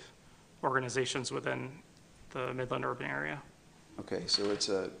transportation-related organizations within the Midland urban area. Okay, so it's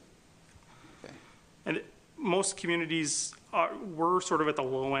a... Okay. And most communities we're sort of at the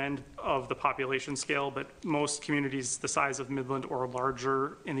low end of the population scale, but most communities the size of Midland or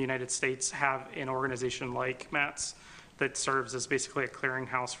larger in the United States have an organization like MATS that serves as basically a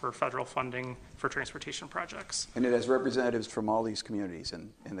clearinghouse for federal funding for transportation projects. And it has representatives from all these communities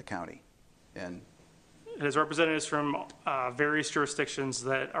in the county. And it has representatives from various jurisdictions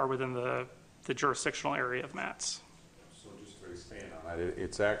that are within the jurisdictional area of MATS. Expand on that.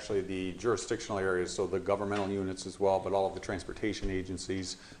 It's actually the jurisdictional areas, so the governmental units as well, but all of the transportation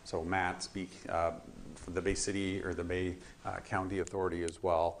agencies, so MATS, for the Bay City or the Bay County Authority as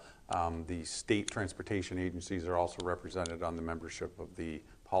well. The state transportation agencies are also represented on the membership of the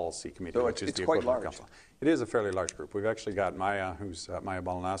policy committee, so which is the quite large. Council. It is a fairly large group. We've actually got Maya, Maya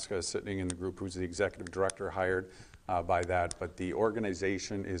Balanaska is sitting in the group, who's the executive director hired by that, but the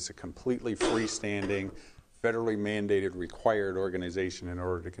organization is a completely freestanding, federally mandated, required organization in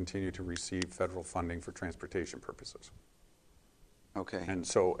order to continue to receive federal funding for transportation purposes. Okay. And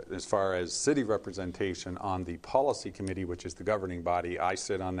so as far as city representation on the policy committee, which is the governing body, I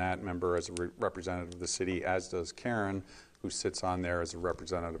sit on that member as a representative of the city, as does Karen, who sits on there as a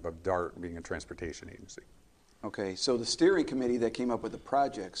representative of DART, being a transportation agency. Okay, so the steering committee that came up with the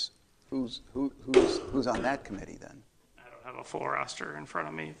projects, who's on that committee then? Have a full roster in front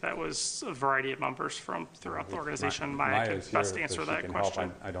of me. That was a variety of members from throughout the organization. Maya could best answer that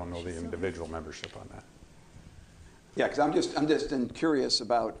question. I don't know the individual membership on that. Yeah, because I'm just curious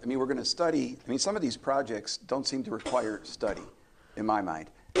about, I mean, we're going to study, I mean, some of these projects don't seem to require study, in my mind.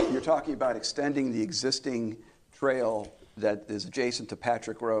 You're talking about extending the existing trail that is adjacent to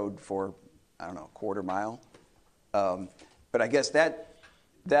Patrick Road for, I don't know, a quarter mile. But I guess that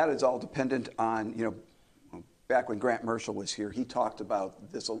is all dependent on, you know, back when Grant Marshall was here, he talked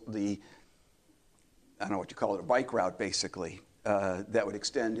about this, I don't know what you call it, a bike route basically, that would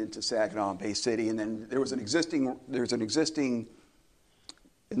extend into Saginaw and Bay City. And then there's an existing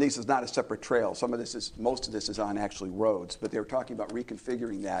and this is not a separate trail. Most of this is on actually roads, but they were talking about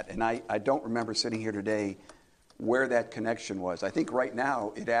reconfiguring that. And I don't remember sitting here today where that connection was. I think right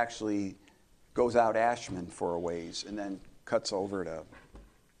now it actually goes out Ashman for a ways and then cuts over to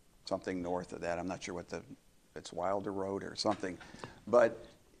something north of that. I'm not sure it's Wilder Road or something. But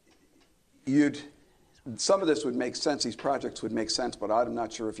some of this would make sense, these projects would make sense, but I'm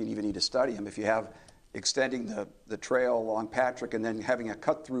not sure if you even need to study them. If you have extending the trail along Patrick and then having a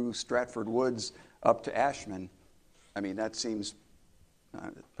cut through Stratford Woods up to Ashman, I mean, that seems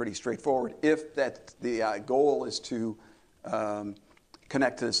pretty straightforward. If the goal is to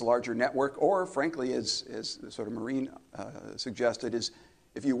connect to this larger network, or frankly, as sort of Maureen suggested, is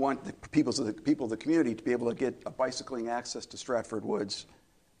if you want the people of the community to be able to get a bicycling access to Stratford Woods,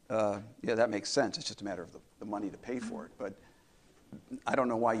 yeah, that makes sense. It's just a matter of the money to pay for it. But I don't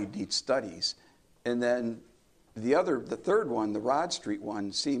know why you need studies. And then the third one, the Rod Street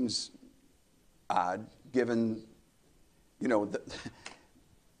one, seems odd, given,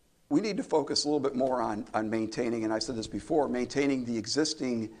 we need to focus a little bit more on maintaining, and I said this before, maintaining the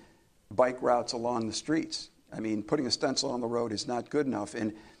existing bike routes along the streets. I mean, putting a stencil on the road is not good enough.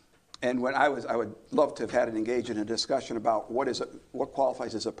 And when I would love to have had an engage in a discussion about what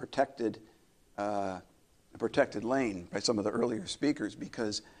qualifies as a protected lane by some of the earlier speakers,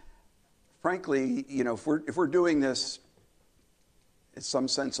 because frankly, if we're doing this, it's some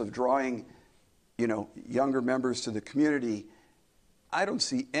sense of drawing, younger members to the community. I don't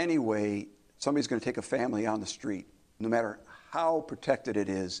see any way somebody's going to take a family on the street, no matter how protected it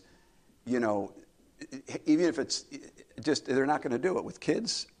is. Even if it's just, they're not going to do it with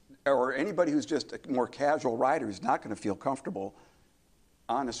kids. Or anybody who's just a more casual rider is not going to feel comfortable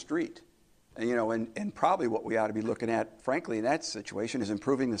on a street. And probably what we ought to be looking at, frankly, in that situation is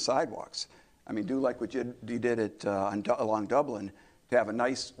improving the sidewalks. I mean, do like what you did along Dublin, to have a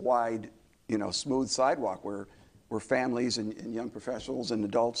nice, wide, smooth sidewalk where families and young professionals and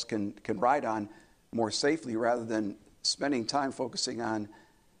adults can ride on more safely, rather than spending time focusing on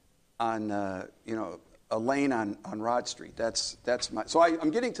a lane on Rod Street. So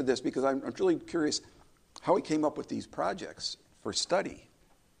I'm getting to this because I'm really curious how we came up with these projects for study,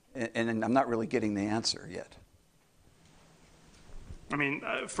 and I'm not really getting the answer yet. I mean,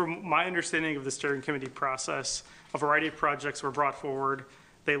 from my understanding of the steering committee process, a variety of projects were brought forward.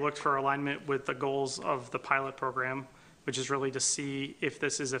 They looked for alignment with the goals of the pilot program, which is really to see if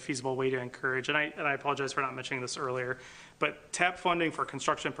this is a feasible way to encourage. And I apologize for not mentioning this earlier, but TAP funding for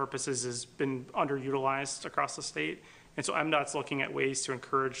construction purposes has been underutilized across the state. And so MDOT's looking at ways to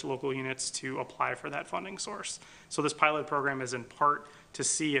encourage local units to apply for that funding source. So this pilot program is in part to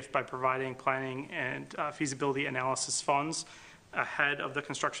see if, by providing planning and feasibility analysis funds ahead of the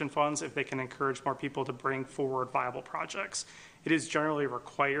construction funds, if they can encourage more people to bring forward viable projects. It is generally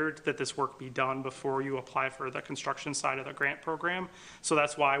required that this work be done before you apply for the construction side of the grant program. So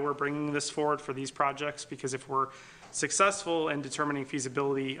that's why we're bringing this forward for these projects, because if we're successful in determining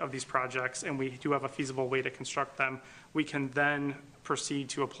feasibility of these projects and we do have a feasible way to construct them, we can then proceed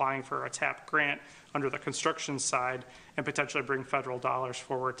to applying for a TAP grant under the construction side and potentially bring federal dollars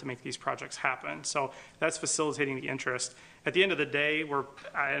forward to make these projects happen. So that's facilitating the interest. At the end of the day,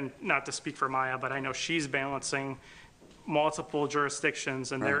 and not to speak for Maya, but I know she's balancing multiple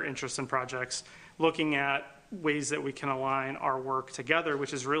jurisdictions and their interest in projects, looking at ways that we can align our work together,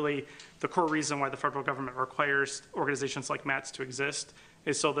 which is really the core reason why the federal government requires organizations like MATS to exist,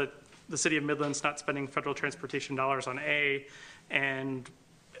 is so that the city of Midland's not spending federal transportation dollars on A, and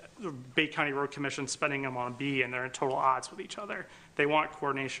the Bay County Road Commission spending them on B, and they're in total odds with each other. They want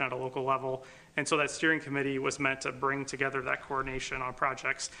coordination at a local level. And so that steering committee was meant to bring together that coordination on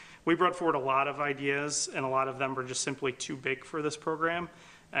projects. We brought forward a lot of ideas, and a lot of them were just simply too big for this program.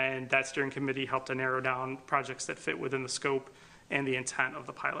 And that steering committee helped to narrow down projects that fit within the scope and the intent of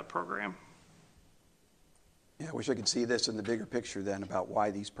the pilot program. Yeah, I wish I could see this in the bigger picture then about why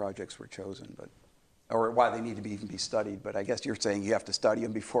these projects were chosen, or why they need to even be studied. But I guess you're saying you have to study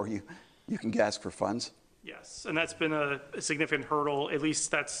them before you can ask for funds? Yes, and that's been a significant hurdle. At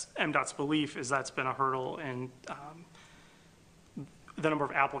least that's MDOT's belief, is that's been a hurdle in the number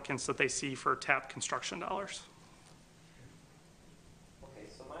of applicants that they see for TAP construction dollars. Okay,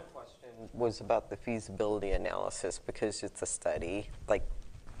 so my question was about the feasibility analysis, because it's a study. Like,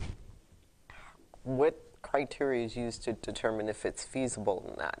 what criteria is used to determine if it's feasible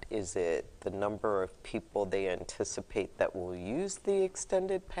or not? Is it the number of people they anticipate that will use the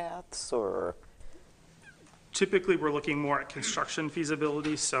extended paths, or? Typically, we're looking more at construction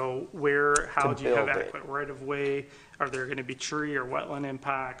feasibility, so how do you have adequate right-of-way? Are there going to be tree or wetland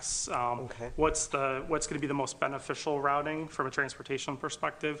impacts? What's going to be the most beneficial routing from a transportation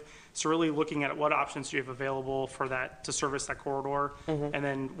perspective? So really looking at what options do you have available for that, to service that corridor, and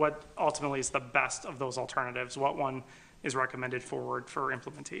then what ultimately is the best of those alternatives? What one is recommended forward for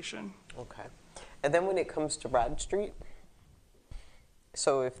implementation? Okay. And then when it comes to Rod Street,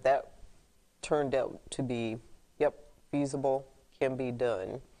 so if that turned out to be, feasible, can be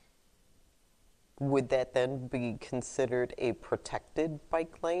done, would that then be considered a protected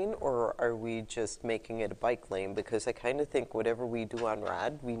bike lane, or are we just making it a bike lane? Because I kind of think whatever we do on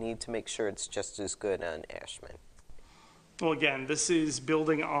Rod, we need to make sure it's just as good on Ashman. Well, again, this is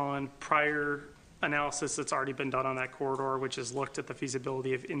building on prior analysis that's already been done on that corridor, which has looked at the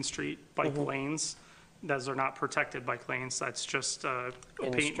feasibility of in-street bike lanes. Those are not protected bike lanes. That's just a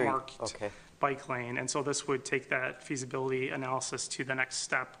paint-marked bike lane. And so this would take that feasibility analysis to the next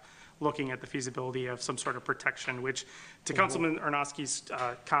step, looking at the feasibility of some sort of protection, which to Councilman Arnowski's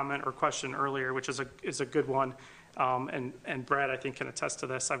comment or question earlier, which is a good one, and Brad, I think, can attest to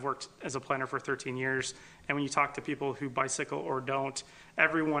this. I've worked as a planner for 13 years, and when you talk to people who bicycle or don't,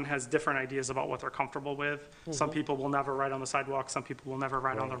 everyone has different ideas about what they're comfortable with. Some people will never ride on the sidewalk. Some people will never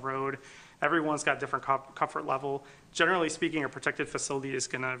ride on the road. Everyone's got different comfort level. Generally speaking, a protected facility is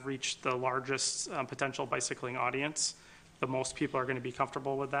going to reach the largest potential bicycling audience. The most people are going to be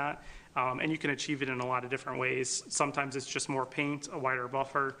comfortable with that. And you can achieve it in a lot of different ways. Sometimes it's just more paint, a wider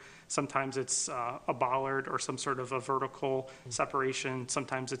buffer. Sometimes it's a bollard or some sort of a vertical separation.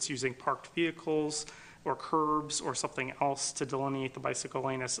 Sometimes it's using parked vehicles or curbs or something else to delineate the bicycle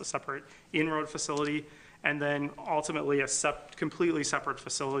lane as a separate in-road facility. And then ultimately a completely separate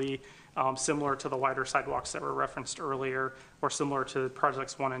facility similar to the wider sidewalks that were referenced earlier, or similar to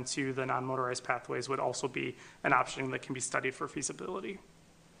projects 1 and 2, the non-motorized pathways would also be an option that can be studied for feasibility.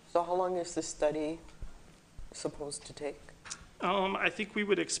 So how long is this study supposed to take? I think we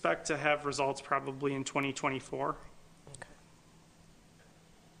would expect to have results probably in 2024.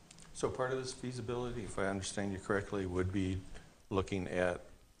 So part of this feasibility, if I understand you correctly, would be looking at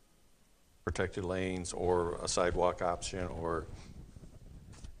protected lanes or a sidewalk option, or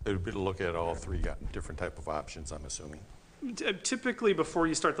it would be to look at all three different type of options, I'm assuming. Typically, before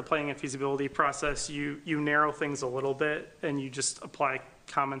you start the planning and feasibility process, you narrow things a little bit and you just apply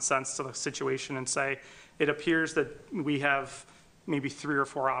common sense to the situation and say, it appears that we have maybe 3 or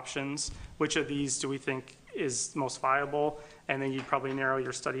 4 options. Which of these do we think is most viable? And then you'd probably narrow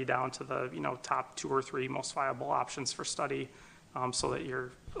your study down to the top 2 or 3 most viable options for study, so that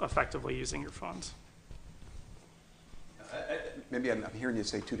you're effectively using your funds. Maybe I'm hearing you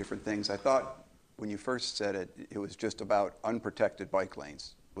say 2 different things. I thought when you first said it, it was just about unprotected bike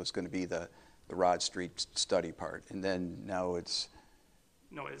lanes was going to be the Rod Street study part, and then now it's...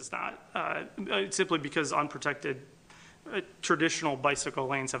 No, it is not. Simply because unprotected traditional bicycle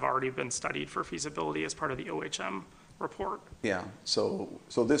lanes have already been studied for feasibility as part of the OHM report. Yeah, so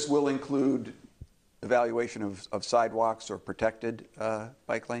this will include evaluation of sidewalks or protected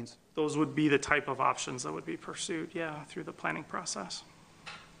bike lanes? Those would be the type of options that would be pursued, through the planning process.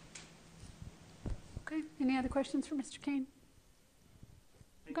 Okay, any other questions for Mr. Kane?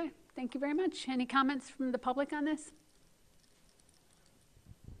 Okay, thank you very much. Any comments from the public on this?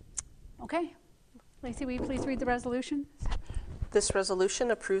 Okay, Lacey, will you please read the resolution? This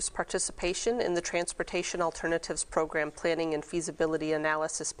resolution approves participation in the Transportation Alternatives Program Planning and Feasibility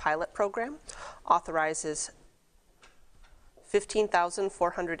Analysis Pilot Program, authorizes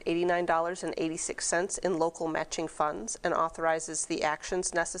 $15,489.86 in local matching funds, and authorizes the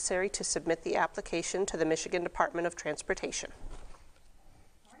actions necessary to submit the application to the Michigan Department of Transportation.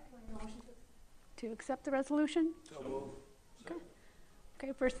 To accept the resolution?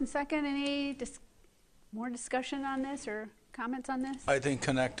 Okay, first and second, any more discussion on this or comments on this? I think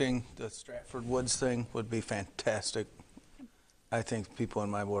connecting the Stratford Woods thing would be fantastic. I think people in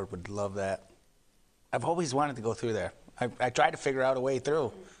my ward would love that. I've always wanted to go through there. I tried to figure out a way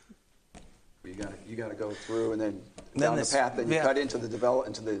through. You got to go through and then down the path, then you cut into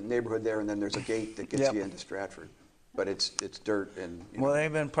the neighborhood there, and then there's a gate that gets you into Stratford. But it's dirt and... Well,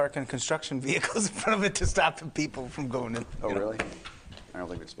 they've been parking construction vehicles in front of it to stop people from going in. Oh, really? I don't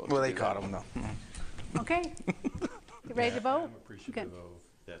think it's supposed to. Well, they caught them, though. Okay. You ready to vote? I'm appreciative of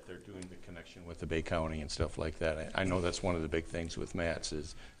that they're doing the connection with the Bay County and stuff like that. I know that's one of the big things with Matt's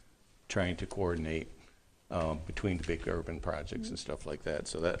is trying to coordinate between the big urban projects and stuff like that.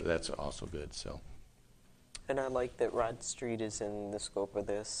 So that's also good. So. And I like that Rod Street is in the scope of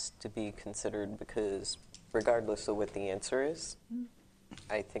this to be considered, because regardless of what the answer is,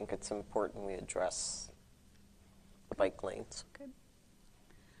 I think it's important we address bike lanes. All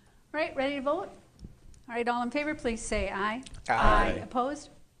right, ready to vote? All right, all in favor, please say aye. Aye. Opposed?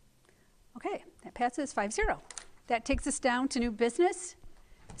 Okay, that passes 5-0. That takes us down to new business.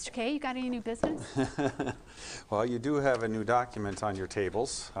 Mr. Kay, you got any new business? Well, you do have a new document on your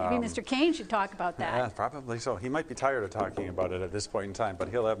tables. Maybe Mr. Kane should talk about that. Yeah, probably so. He might be tired of talking about it at this point in time, but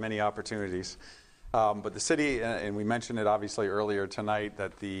he'll have many opportunities. But the city, and we mentioned it obviously earlier tonight,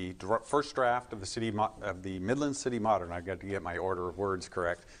 that the first draft of the Midland City Modern, I've got to get my order of words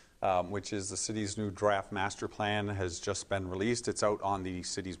correct, which is the city's new draft master plan, has just been released. It's out on the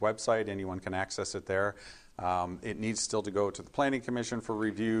city's website. Anyone can access it there. It needs still to go to the Planning Commission for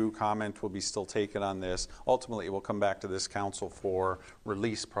review. Comment will be still taken on this. Ultimately, it will come back to this council for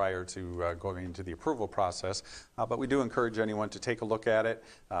release prior to going into the approval process. But we do encourage anyone to take a look at it,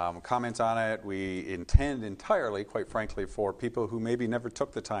 comment on it. We intend entirely, quite frankly, for people who maybe never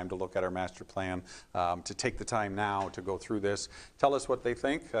took the time to look at our master plan to take the time now to go through this. Tell us what they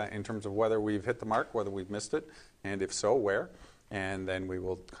think in terms of whether we've hit the mark, whether we've missed it, and if so, where. And then we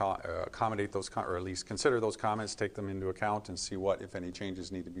will accommodate those, or at least consider those comments, take them into account, and see what, if any, changes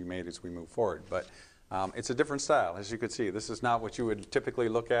need to be made as we move forward. But it's a different style, as you could see. This is not what you would typically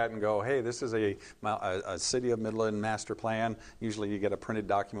look at and go, hey, this is a City of Midland master plan. Usually you get a printed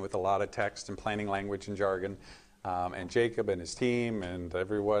document with a lot of text and planning language and jargon. And Jacob and his team and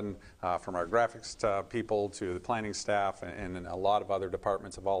everyone from our graphics people to the planning staff and a lot of other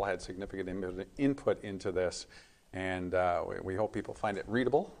departments have all had significant input into this. And we hope people find it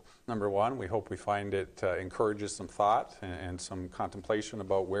readable, number one. We hope we find it encourages some thought and some contemplation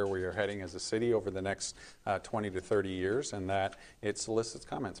about where we are heading as a city over the next 20 to 30 years, and that it solicits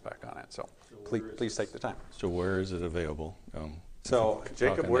comments back on it. So please take the time. So where is it available? So,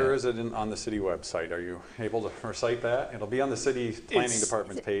 Jacob, where is it on the city website? Are you able to recite that? It'll be on the city planning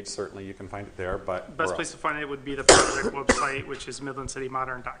department page. Certainly you can find it there. But best place to find it would be the project website, which is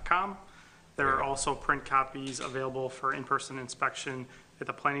midlandcitymodern.com. There are also print copies available for in-person inspection at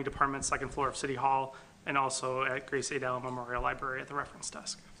the planning department, second floor of City Hall, and also at Grace A. Allen Memorial Library at the reference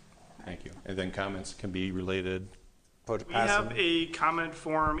desk. Thank you. And then comments can be related. We have a comment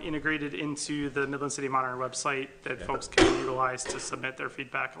form integrated into the Midland City Modern website that folks can utilize to submit their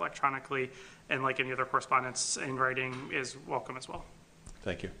feedback electronically, and like any other correspondence in writing is welcome as well.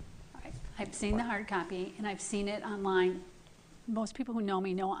 Thank you. All right. I've seen the hard copy, and I've seen it online. Most people who know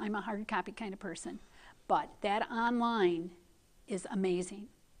me know I'm a hard copy kind of person, but that online is amazing.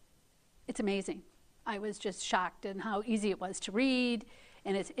 It's amazing. I was just shocked at how easy it was to read,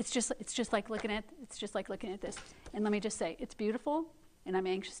 and it's just like looking at this. And let me just say, it's beautiful, and I'm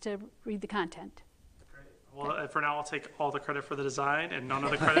anxious to read the content. Great. Well, for now, I'll take all the credit for the design and none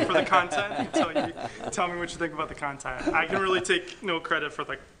of the credit for the content until you tell me what you think about the content. I can really take no credit for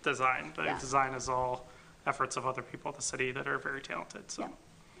the design. The design is all efforts of other people at the city that are very talented. So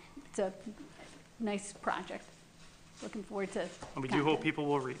it's a nice project. Looking forward to and we do hope people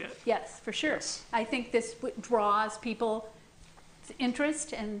will read it. Yes, for sure. Yes. I think this draws people's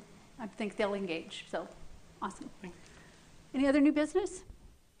interest, and I think they'll engage. So awesome. Any other new business?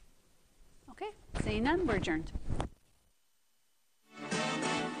 Okay, seeing none, we're adjourned.